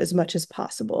flag kind of as much as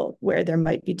possible where there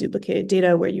might be duplicated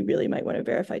data, where you really might want to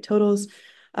verify totals.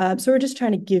 So we're just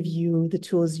trying to give you the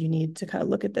tools you need to kind of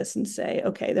look at this and say,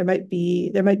 okay, there might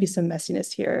be some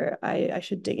messiness here. I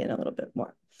should dig in a little bit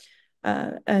more.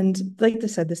 And like I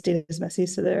said, this data is messy,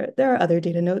 so there are other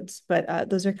data notes,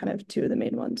 but those are kind of two of the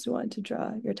main ones we wanted to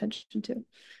draw your attention to.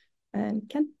 And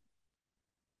Ken?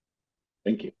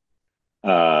 Thank you.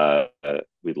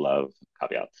 We love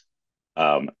caveats.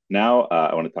 Now,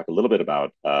 I want to talk a little bit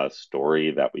about a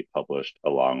story that we published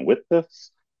along with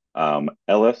this.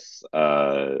 Ellis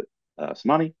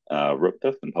Samani wrote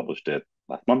this and published it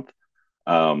last month.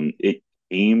 It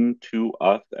came to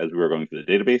us as we were going through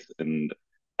the database, and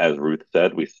as Ruth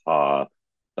said, we saw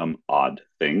some odd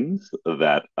things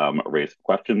that raised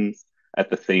questions. At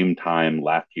the same time,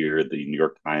 last year, the New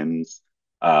York Times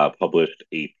published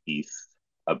a piece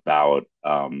about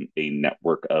a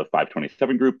network of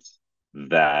 527 groups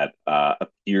that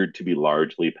appeared to be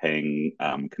largely paying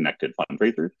connected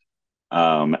fundraisers.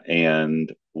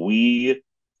 And we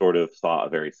sort of saw a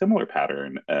very similar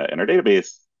pattern in our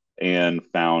database and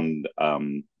found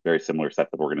very similar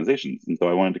sets of organizations. And so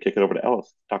I wanted to kick it over to Ellis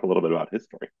to talk a little bit about his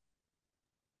story.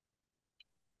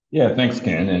 Yeah, thanks,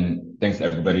 Ken, and thanks to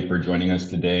everybody for joining us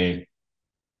today.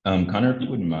 Connor, if you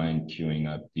wouldn't mind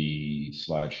queuing up the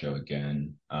slideshow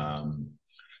again.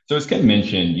 So as Ken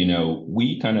mentioned,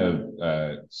 we kind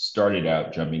of started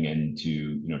out jumping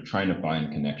into, trying to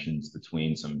find connections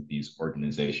between some of these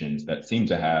organizations that seem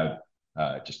to have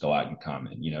just a lot in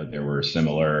common. There were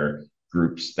similar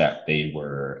groups that they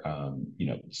were,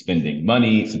 spending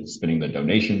money, spending the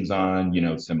donations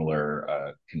on,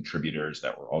 similar contributors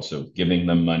that were also giving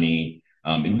them money.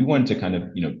 And we wanted to kind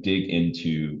of, dig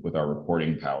into with our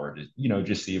reporting power to,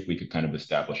 just see if we could kind of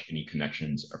establish any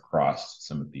connections across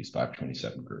some of these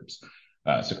 527 groups.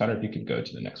 So Connor, if you could go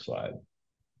to the next slide.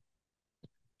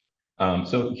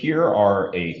 So here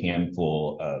are a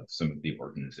handful of some of the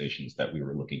organizations that we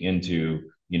were looking into.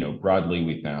 Broadly,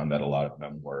 we found that a lot of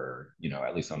them were,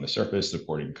 at least on the surface,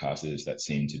 supporting causes that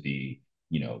seemed to be,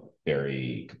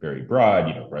 very, very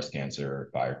broad, breast cancer,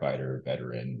 firefighter,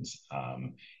 veterans.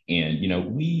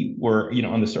 And, we were,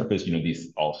 on the surface,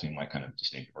 these all seem like kind of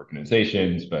distinct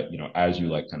organizations, but, as you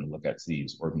kind of look at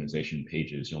these organization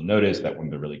pages, you'll notice that one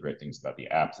of the really great things about the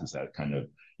apps is that it kind of,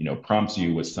 prompts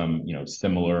you with some,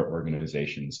 similar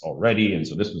organizations already. And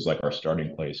so this was like our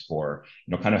starting place for,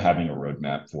 kind of having a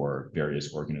roadmap for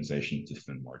various organizations to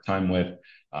spend more time with.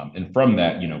 And from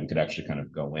that, we could actually kind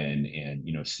of go in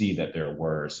and, see that there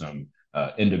were some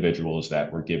individuals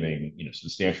that were giving,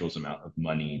 substantial amount of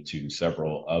money to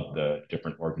several of the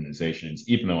different organizations,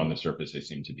 even though on the surface they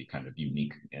seem to be kind of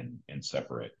unique and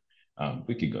separate.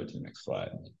 We could go to the next slide.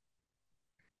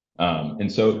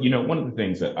 And so, one of the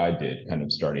things that I did kind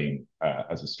of starting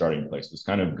as a starting place was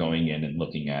kind of going in and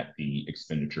looking at the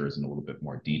expenditures in a little bit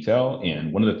more detail.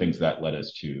 And one of the things that led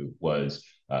us to was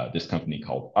this company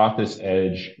called Office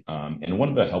Edge. And one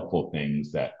of the helpful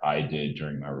things that I did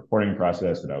during my reporting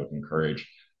process that I would encourage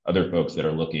other folks that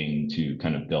are looking to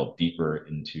kind of delve deeper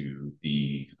into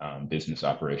the business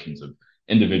operations of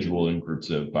individual and groups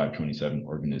of 527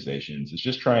 organizations is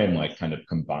just try and kind of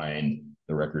combine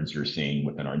the records you're seeing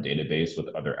within our database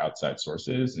with other outside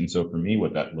sources. And so for me,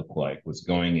 what that looked like was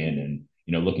going in and,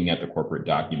 looking at the corporate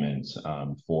documents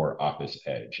for Office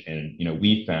Edge. And,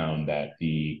 we found that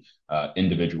the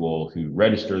individual who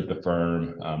registered the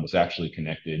firm was actually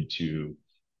connected to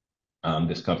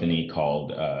this company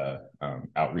called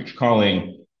Outreach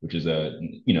Calling, which is a,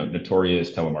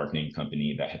 notorious telemarketing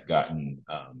company that had gotten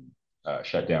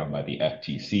shut down by the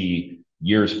FTC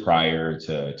years prior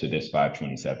to this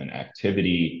 527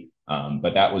 activity.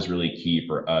 But that was really key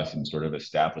for us in sort of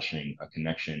establishing a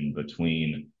connection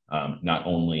between not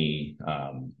only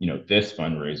this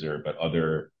fundraiser, but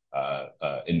other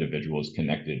individuals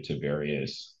connected to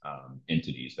various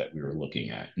entities that we were looking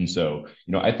at. And so,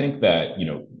 I think that,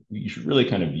 you should really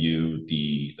kind of view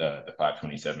the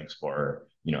 527 Explorer,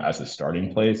 as a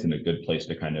starting place and a good place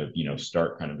to kind of,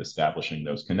 start kind of establishing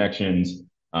those connections.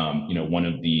 One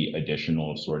of the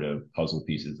additional sort of puzzle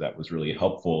pieces that was really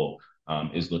helpful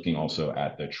is looking also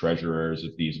at the treasurers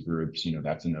of these groups.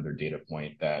 That's another data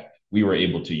point that we were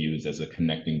able to use as a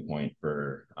connecting point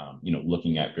for,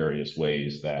 looking at various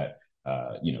ways that,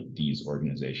 these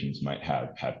organizations might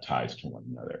have ties to one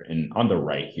another. And on the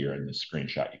right here in this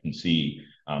screenshot, you can see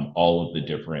all of the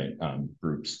different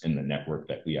groups in the network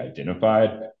that we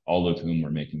identified, all of whom were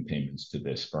making payments to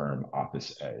this firm,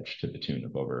 Office Edge, to the tune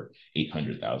of over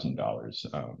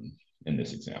 $800,000 in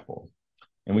this example.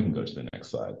 And we can go to the next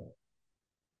slide.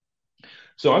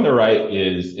 So on the right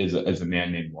is a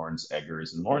man named Lawrence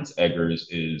Eggers, and Lawrence Eggers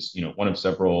is one of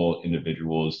several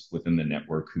individuals within the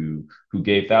network who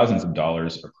gave thousands of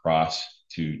dollars across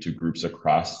to groups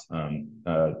across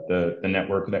the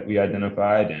network that we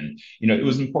identified. And it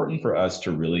was important for us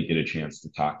to really get a chance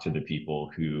to talk to the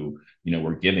people who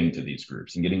were giving to these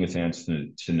groups and getting a chance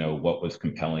to know what was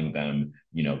compelling them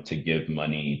to give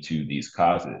money to these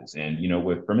causes. And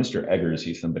for Mr. Eggers,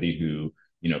 he's somebody who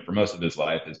for most of his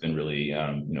life has been really,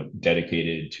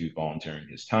 dedicated to volunteering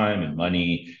his time and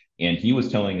money. And he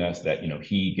was telling us that,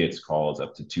 he gets calls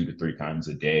up to 2 to 3 times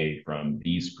a day from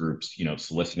these groups,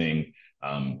 soliciting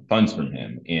funds from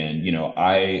him. And,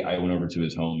 I went over to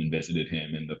his home and visited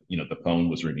him, and the phone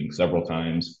was ringing several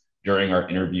times during our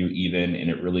interview even. And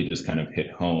it really just kind of hit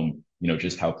home,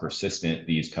 just how persistent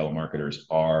these telemarketers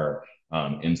are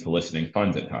in soliciting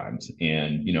funds at times.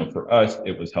 And, for us,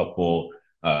 it was helpful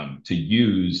to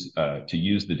use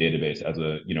the database as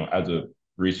a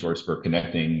resource for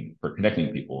connecting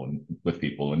people and with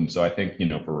people. And so I think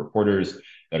for reporters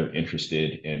that are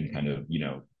interested in kind of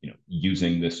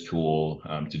using this tool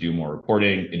to do more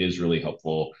reporting, it is really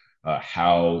helpful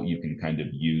how you can kind of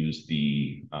use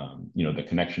the the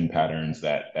connection patterns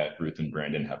that Ruth and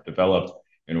Brandon have developed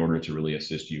in order to really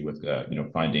assist you with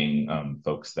finding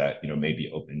folks that may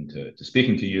be open to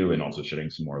speaking to you, and also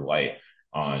shedding some more light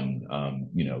on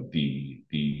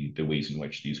the ways in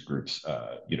which these groups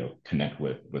connect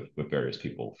with various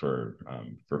people for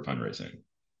fundraising.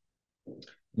 And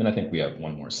then I think we have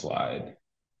one more slide.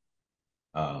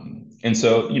 And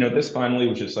so this finally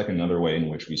was just like another way in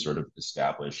which we sort of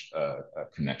established a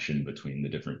connection between the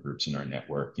different groups in our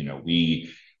network.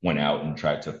 We went out and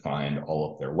tried to find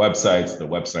all of their websites. The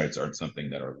websites aren't something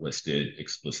that are listed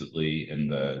explicitly in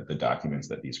the documents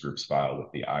that these groups file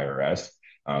with the IRS.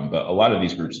 But a lot of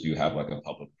these groups do have like a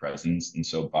public presence. And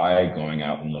so by going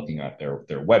out and looking at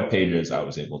their web pages, I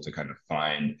was able to kind of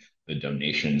find the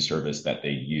donation service that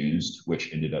they used,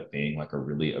 which ended up being like a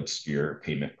really obscure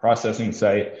payment processing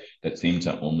site that seemed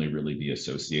to only really be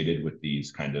associated with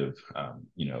these kind of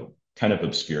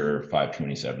obscure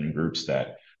 527 groups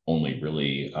that only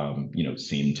really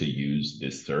seem to use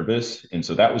this service. And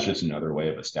so that was just another way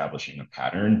of establishing a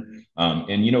pattern.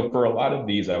 And for a lot of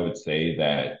these, I would say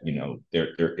that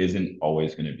there isn't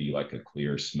always going to be like a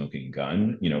clear smoking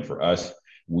gun. For us,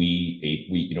 we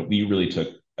really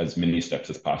took as many steps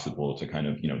as possible to kind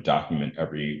of document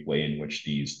every way in which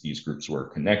these groups were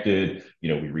connected. We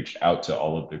reached out to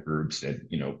all of the groups and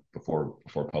before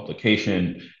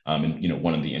publication. And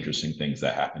one of the interesting things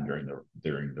that happened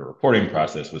during the reporting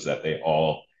process was that they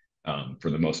all, for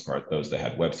the most part, those that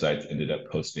had websites ended up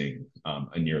posting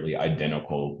a nearly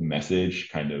identical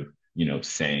message, kind of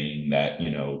saying that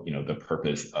the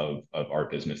purpose of our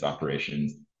business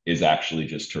operations is actually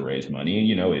just to raise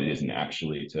money. It isn't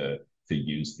actually to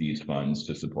use these funds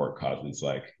to support causes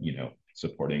like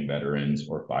supporting veterans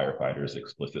or firefighters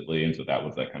explicitly. And so that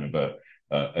was like kind of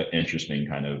an interesting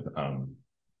kind of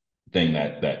thing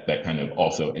that kind of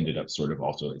also ended up sort of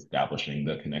also establishing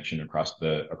the connection across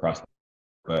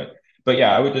but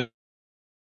yeah, I would just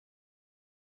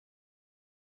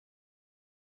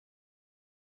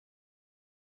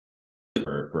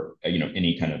for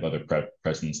any kind of other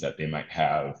presence that they might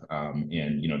have,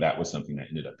 and that was something that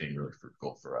ended up being really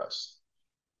fruitful for us.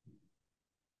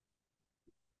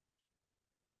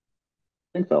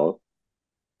 Thanks, Philip.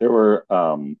 There were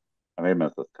I may have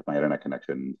missed this because my internet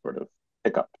connection sort of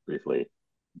hiccuped briefly,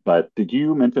 but did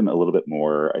you mention a little bit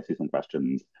more? I see some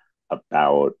questions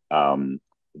about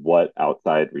what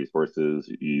outside resources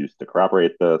you used to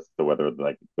corroborate this. So whether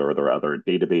like there were other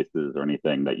databases or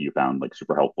anything that you found like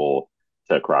super helpful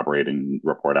to corroborate and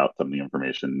report out some of the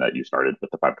information that you started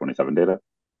with the 527 data?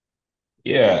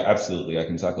 Yeah, absolutely. I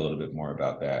can talk a little bit more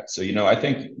about that. So, I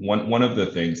think one of the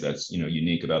things that's,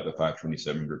 unique about the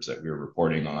 527 groups that we're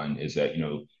reporting on is that,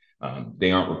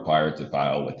 they aren't required to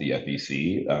file with the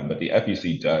FEC, but the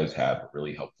FEC does have a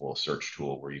really helpful search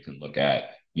tool where you can look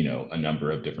at, a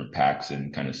number of different packs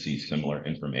and kind of see similar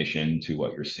information to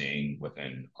what you're seeing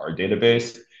within our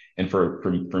database. And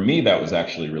for me, that was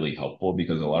actually really helpful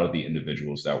because a lot of the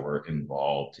individuals that were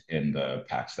involved in the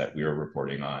packs that we were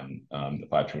reporting on, the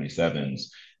 527s,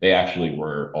 they actually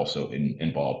were also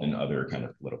involved in other kind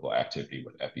of political activity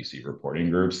with FEC reporting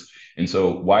groups. And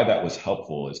so why that was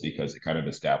helpful is because it kind of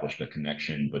established a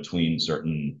connection between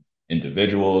certain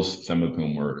individuals, some of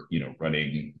whom were,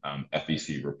 running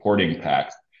FEC reporting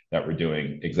packs that were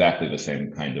doing exactly the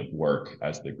same kind of work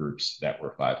as the groups that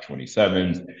were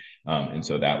 527s. And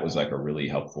so that was like a really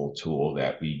helpful tool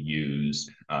that we used.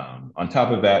 On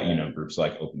top of that, groups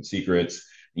like Open Secrets,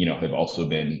 have also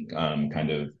been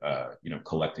kind of,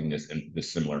 collecting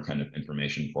this similar kind of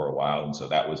information for a while. And so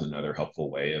that was another helpful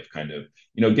way of kind of,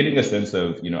 getting a sense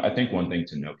of, I think one thing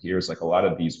to note here is like a lot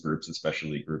of these groups,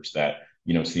 especially groups that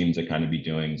seem to kind of be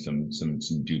doing some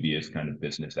dubious kind of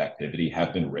business activity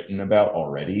have been written about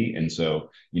already. And so,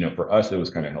 for us, it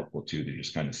was kind of helpful too to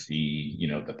just kind of see,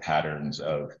 the patterns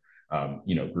of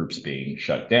groups being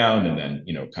shut down and then,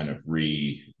 kind of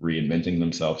reinventing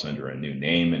themselves under a new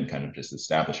name and kind of just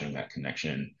establishing that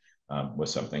connection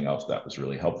was something else that was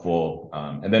really helpful.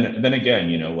 And then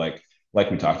again,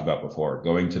 like we talked about before,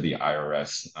 going to the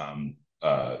IRS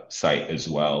site as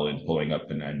well and pulling up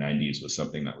the 990s was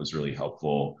something that was really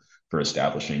helpful for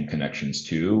establishing connections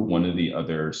too. One of the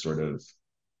other sort of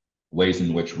ways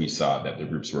in which we saw that the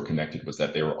groups were connected was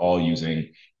that they were all using,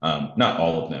 not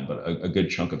all of them, but a good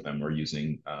chunk of them were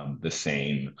using the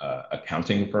same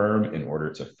accounting firm in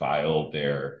order to file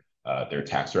their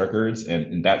tax records.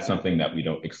 And that's something that we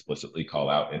don't explicitly call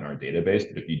out in our database.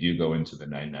 But if you do go into the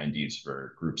 990s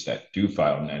for groups that do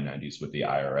file 990s with the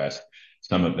IRS,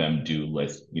 some of them do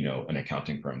list, an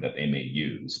accounting firm that they may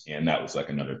use. And that was like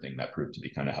another thing that proved to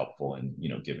be kind of helpful in,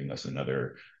 giving us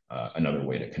another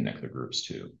way to connect the groups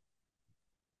too.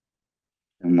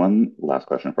 And one last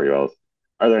question for you, Alice.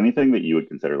 Are there anything that you would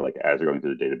consider, like, as you're going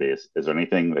through the database, is there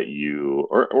anything that you,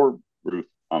 or Ruth,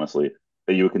 honestly,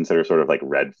 that you would consider sort of like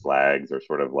red flags or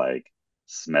sort of like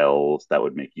smells that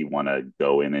would make you want to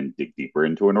go in and dig deeper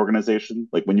into an organization?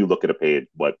 Like when you look at a page,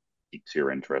 what piques your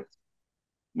interest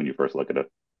when you first look at it?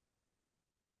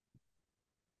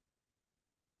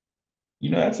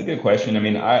 That's a good question. I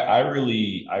mean, I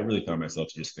really found myself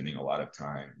just spending a lot of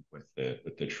time with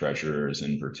the treasurers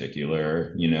in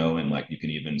particular, and like you can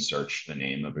even search the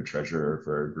name of a treasurer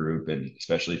for a group, and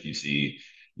especially if you see,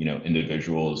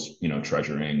 individuals,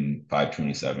 treasuring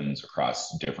 527s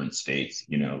across different states,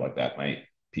 like that might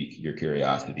pique your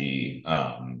curiosity.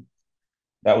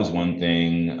 That was one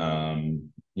thing.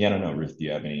 Yeah, I don't know, Ruth, do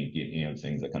you have any,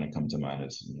 things that kind of come to mind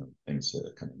as, things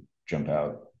that kind of jump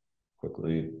out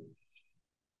quickly?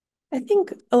 I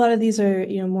think a lot of these are,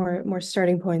 more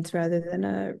starting points rather than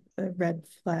a red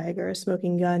flag or a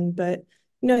smoking gun. But,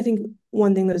 I think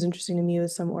one thing that was interesting to me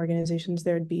was some organizations,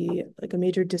 there would be like a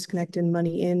major disconnect in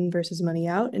money in versus money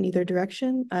out in either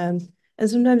direction. And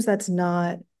sometimes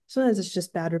it's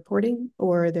just bad reporting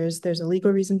or there's a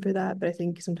legal reason for that. But I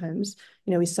think sometimes,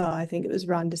 I think it was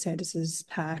Ron DeSantis's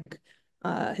PAC,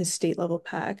 his state level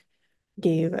PAC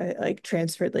gave like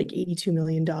transferred like $82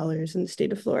 million in the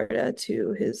state of Florida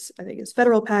to I think his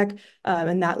federal PAC,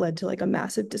 and that led to like a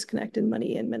massive disconnect in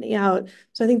money in, money out.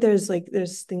 So I think there's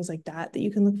things like that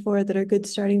you can look for that are good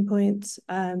starting points.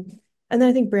 And then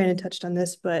I think Brandon touched on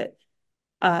this, but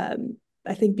I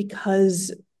think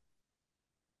because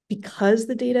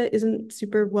the data isn't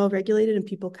super well regulated and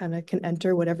people kind of can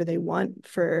enter whatever they want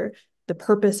for the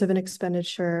purpose of an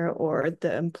expenditure or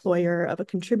the employer of a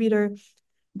contributor,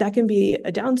 that can be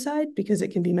a downside because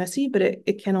it can be messy, but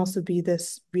it can also be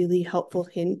this really helpful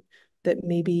hint that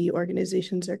maybe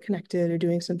organizations are connected or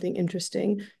doing something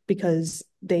interesting because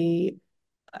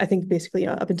I think basically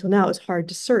up until now, it's hard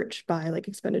to search by like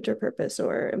expenditure purpose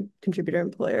or contributor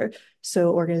employer. So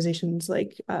organizations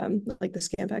like the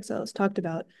scam packs that I was talked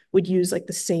about would use like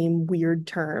the same weird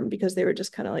term because they were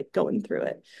just kind of like going through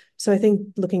it. So I think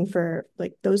looking for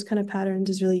like those kind of patterns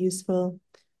is really useful.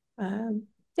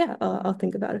 Yeah, I'll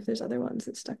think about if there's other ones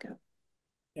that stuck out.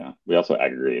 Yeah, we also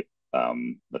aggregate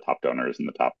the top donors and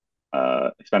the top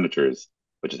expenditures,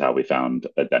 which is how we found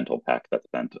a dental pack that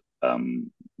spent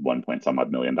 1 point some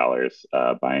odd million dollars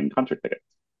buying concert tickets.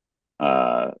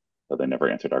 So they never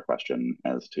answered our question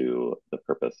as to the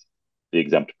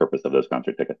exempt purpose of those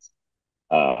concert tickets.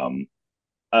 Um,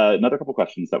 Another couple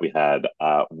questions that we had.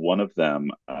 One of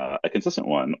them, a consistent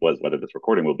one, was whether this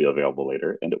recording will be available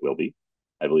later, and it will be.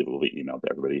 I believe it will be emailed to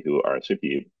everybody who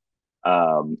RSVP'd.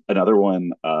 Another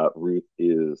one, Ruth,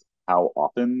 is how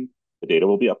often the data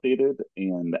will be updated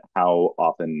and how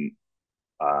often,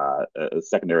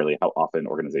 secondarily, how often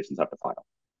organizations have to file.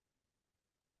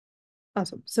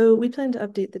 Awesome. So we plan to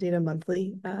update the data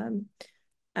monthly.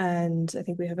 And I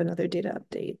think we have another data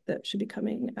update that should be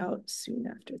coming out soon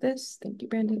after this. Thank you,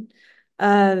 Brandon.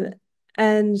 Um,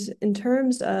 and in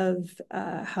terms of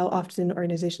how often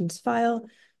organizations file,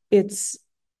 it's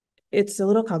it's a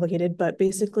little complicated, but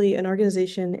basically an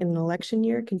organization in an election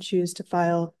year can choose to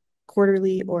file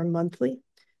quarterly or monthly.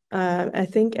 I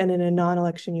think, and in a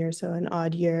non-election year, so an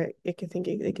odd year, they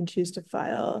can choose to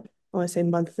file, I want to say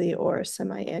monthly or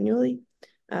semi-annually.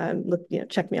 Look,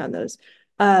 check me on those.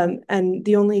 And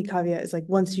the only caveat is like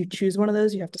once you choose one of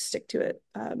those, you have to stick to it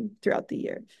throughout the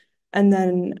year. And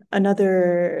then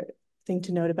another thing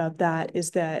to note about that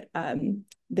is that the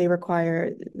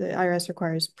IRS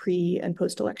requires pre and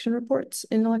post-election reports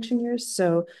in election years.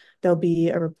 So there'll be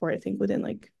a report, I think, within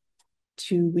like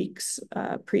 2 weeks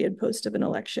pre and post of an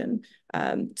election,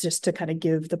 just to kind of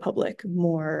give the public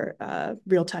more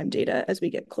real-time data as we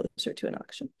get closer to an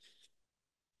election.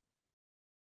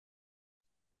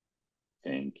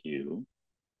 Thank you.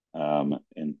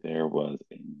 And there was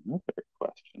another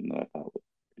question that I thought was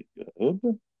pretty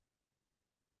good.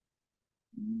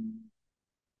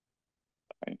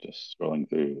 I'm just scrolling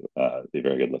through the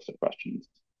very good list of questions.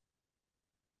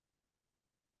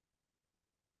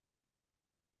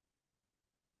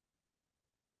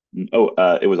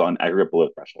 Oh, it was on aggregate below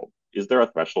threshold. Is there a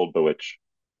threshold for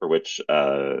which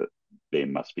they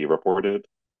must be reported,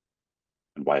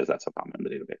 and why is that so common in the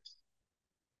database?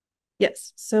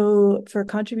 Yes. So for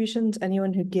contributions,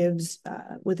 anyone who gives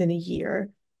within a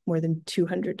year more than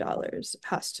 $200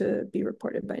 has to be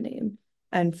reported by name.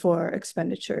 And for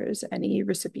expenditures, any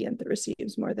recipient that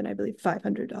receives more than, I believe,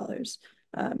 $500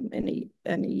 in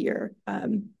a year,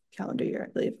 calendar year,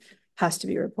 I believe, has to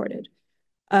be reported.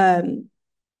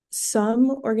 Some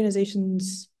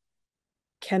organizations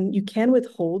you can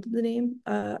withhold the name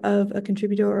of a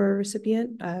contributor or a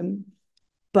recipient,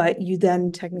 but you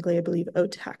then technically, I believe, owe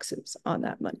taxes on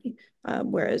that money.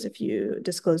 Whereas if you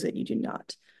disclose it, you do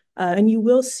not. And you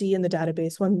will see in the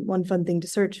database, one fun thing to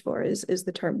search for is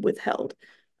the term withheld.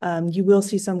 You will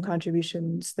see some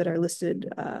contributions that are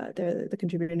listed, the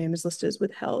contributor name is listed as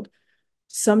withheld.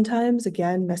 Sometimes,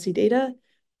 again, messy data,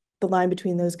 the line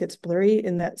between those gets blurry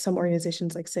in that some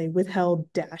organizations like say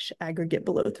withheld dash aggregate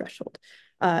below threshold.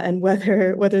 And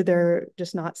whether they're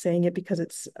just not saying it because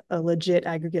it's a legit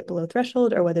aggregate below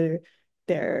threshold or whether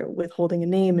they're withholding a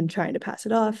name and trying to pass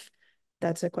it off,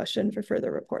 that's a question for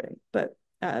further reporting. But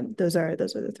those are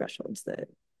the thresholds that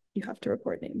you have to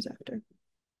report names after.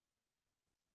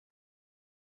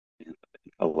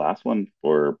 A last one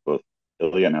for both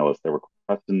Ilya and Ellis. There were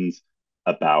questions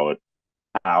about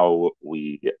how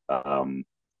we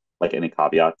like any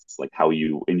caveats, like how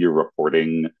you in your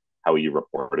reporting, how you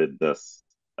reported the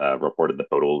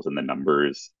totals and the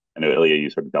numbers. I know Ilya, you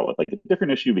sort of dealt with like a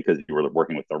different issue because you were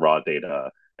working with the raw data,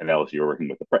 and Ellis, you were working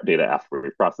with the data after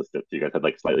we processed it. So you guys had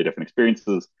like slightly different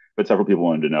experiences, but several people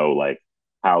wanted to know like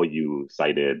how you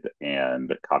cited and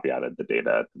caveated the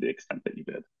data to the extent that you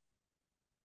did.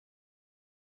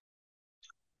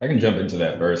 I can jump into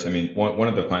that first. I mean, one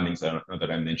of the findings I don't know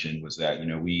that I mentioned was that,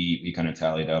 we kind of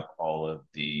tallied up all of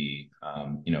the,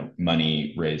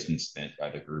 money raised and spent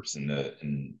by the groups in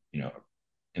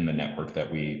the network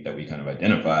that we kind of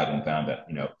identified and found that,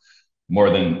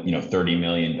 more than, $30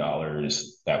 million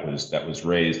that was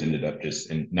raised ended up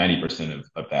just, and 90%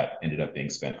 of that ended up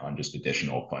being spent on just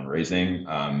additional fundraising.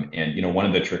 And, one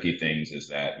of the tricky things is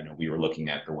that, we were looking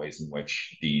at the ways in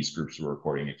which these groups were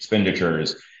reporting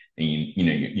expenditures. And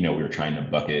we were trying to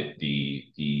bucket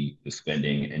the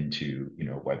spending into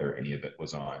whether any of it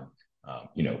was on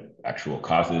actual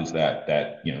causes that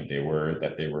they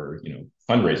were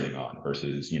fundraising on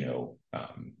versus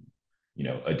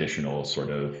additional sort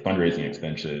of fundraising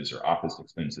expenses or office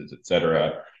expenses, et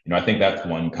cetera. I think that's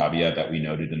one caveat that we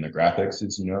noted in the graphics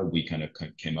is, we kind of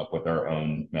came up with our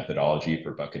own methodology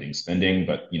for bucketing spending,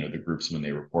 but, the groups, when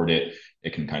they report it,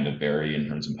 it can kind of vary in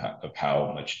terms of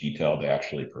how much detail they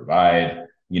actually provide.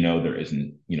 There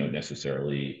isn't,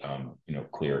 necessarily,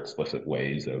 clear, explicit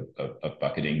ways of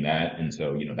bucketing that. And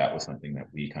so, that was something that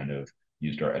we kind of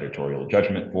used our editorial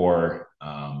judgment for.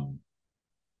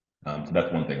 So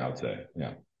that's one thing I would say.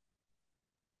 Yeah.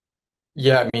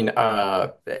 Yeah, I mean,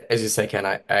 as you say, Ken,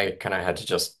 I kind of had to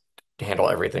just handle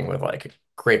everything with like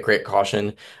great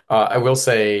caution. I will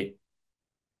say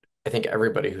I think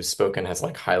everybody who's spoken has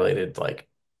like highlighted like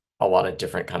a lot of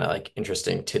different kind of like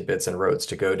interesting tidbits and roads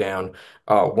to go down.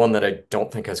 One that I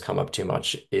don't think has come up too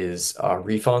much is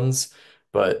refunds,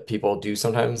 but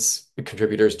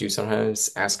contributors do sometimes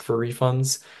ask for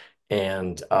refunds,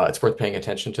 and it's worth paying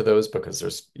attention to those because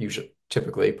there's usually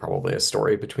typically probably a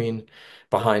story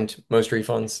behind most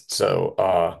refunds.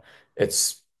 So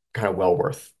it's kind of well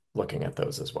worth looking at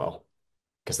those as well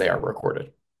because they are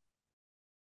recorded.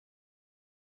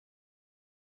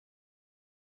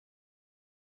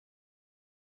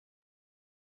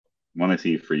 One I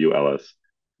see for you, Ellis,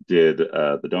 did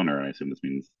the donor, and I assume this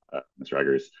means Mr.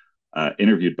 Eggers,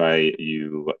 interviewed by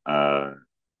you,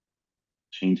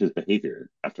 change his behavior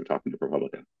after talking to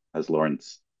ProPublica? Has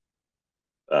Lawrence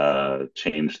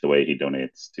changed the way he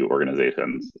donates to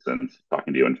organizations since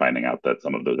talking to you and finding out that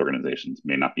some of those organizations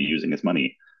may not be using his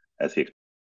money as he?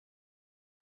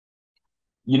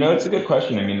 It's a good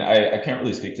question. I mean, I can't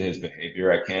really speak to his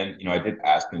behavior. I can, I did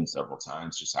ask him several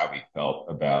times just how he felt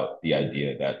about the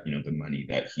idea that, the money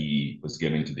that he was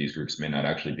giving to these groups may not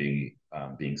actually be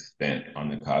being spent on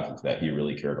the causes that he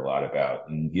really cared a lot about.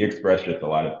 And he expressed just a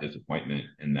lot of disappointment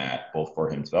in that, both for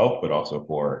himself, but also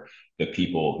for the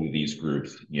people who these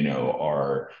groups,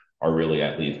 are really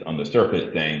at least on the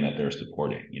surface saying that they're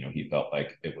supporting. He felt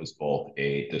like it was both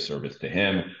a disservice to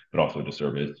him, but also a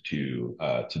disservice to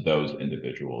those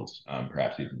individuals,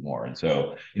 perhaps even more. And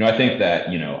so, I think that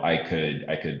I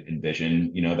could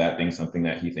envision that being something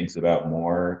that he thinks about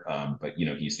more. But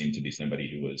he seemed to be somebody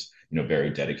who was very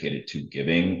dedicated to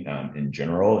giving in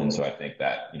general, and so I think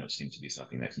that seems to be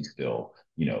something that he still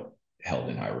held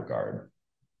in high regard.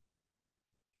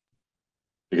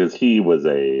 Because he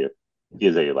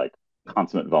is a like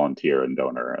consummate volunteer and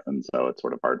donor, and so it's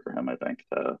sort of hard for him, I think,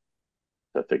 to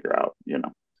figure out, to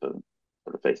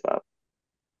sort of face that.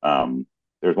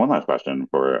 There's one last question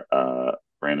for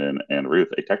Brandon and Ruth,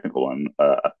 a technical one.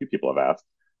 A few people have asked,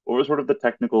 what were sort of the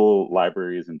technical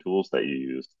libraries and tools that you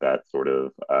used that sort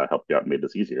of helped you out and made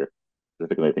this easier?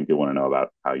 Specifically, I think you want to know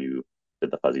about how you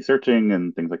did the fuzzy searching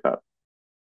and things like that.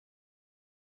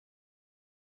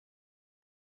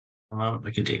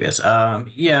 I can take this.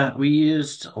 Yeah, we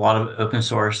used a lot of open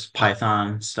source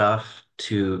Python stuff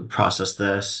to process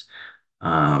this.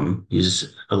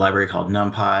 Use a library called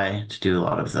NumPy to do a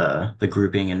lot of the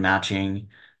grouping and matching.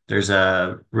 There's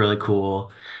a really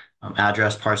cool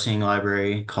address parsing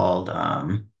library called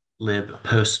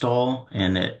libpostal,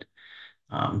 and it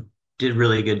did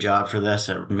really a good job for this.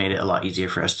 It made it a lot easier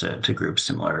for us to group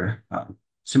similar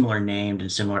named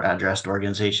and similar addressed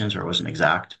organizations where it wasn't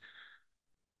exact.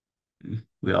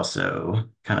 We also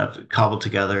kind of cobbled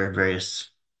together various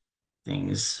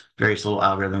things, various little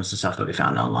algorithms and stuff that we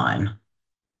found online.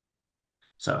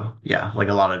 So yeah, like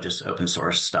a lot of just open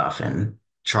source stuff and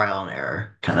trial and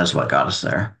error kind of is what got us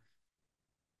there.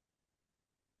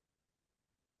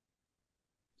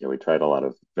 Yeah, we tried a lot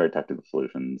of very technical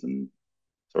solutions, and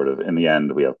sort of in the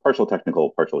end, we have partial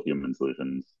technical, partial human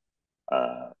solutions.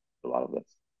 A lot of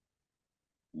this.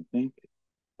 I think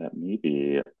that may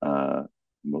be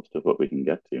most of what we can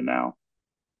get to now.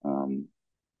 Um,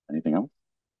 Anything else?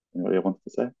 Anybody wants to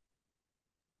say?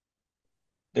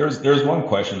 There's one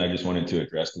question I just wanted to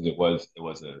address because it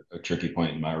was a tricky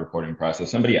point in my reporting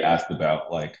process. Somebody asked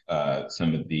about like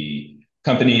some of the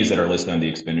companies that are listed on the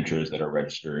expenditures that are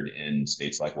registered in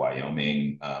states like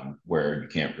Wyoming, where you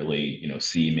can't really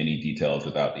see many details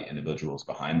about the individuals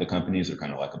behind the companies. They're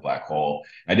kind of like a black hole.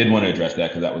 I did want to address that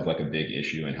because that was like a big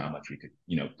issue and how much we could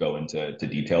go into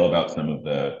detail about some of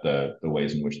the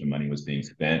ways in which the money was being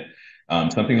spent.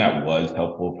 Something that was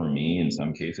helpful for me in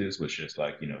some cases was just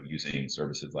like, using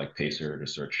services like Pacer to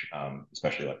search,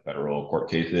 especially like federal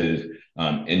court cases.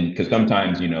 And because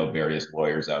sometimes, various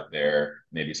lawyers out there,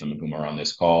 maybe some of whom are on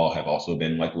this call, have also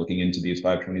been like looking into these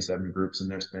 527 groups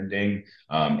and their spending.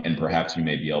 And perhaps you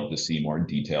may be able to see more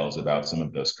details about some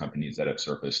of those companies that have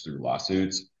surfaced through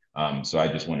lawsuits. So I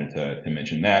just wanted to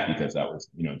mention that because that was,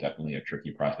 definitely a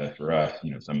tricky process for us.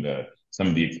 Some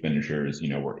of the expenditures,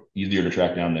 were easier to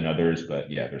track down than others,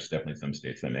 but yeah, there's definitely some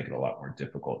states that make it a lot more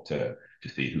difficult to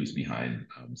see who's behind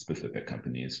specific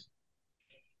companies.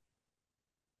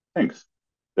 Thanks.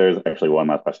 There's actually one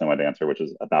last question I wanted to answer, which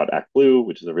is about ActBlue,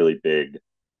 which is a really big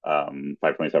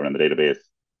 527 in the database.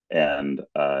 And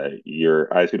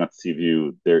your eyes do not see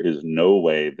view. There is no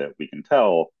way that we can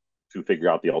tell to figure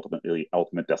out the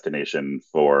ultimate destination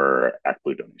for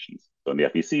ActBlue donations. So in the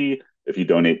FEC, if you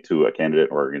donate to a candidate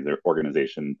or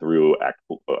organization through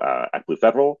ActBlue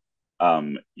Federal,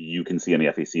 you can see in the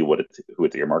FEC who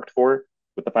it's earmarked for.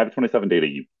 With the 527 data,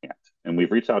 you can't. And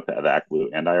we've reached out to the ActBlue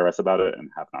and IRS about it and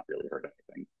have not really heard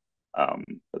anything.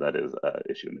 But that is an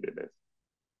issue in the database.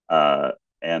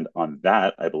 And on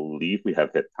that, I believe we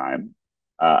have hit time.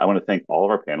 I want to thank all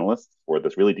of our panelists for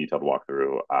this really detailed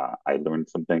walkthrough. I learned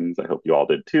some things. I hope you all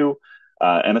did too.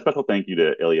 And a special thank you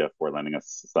to Ilya for lending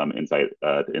us some insight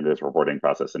into this reporting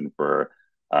process and for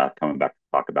coming back to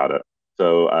talk about it.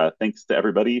 So thanks to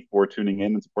everybody for tuning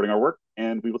in and supporting our work,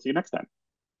 and we will see you next time.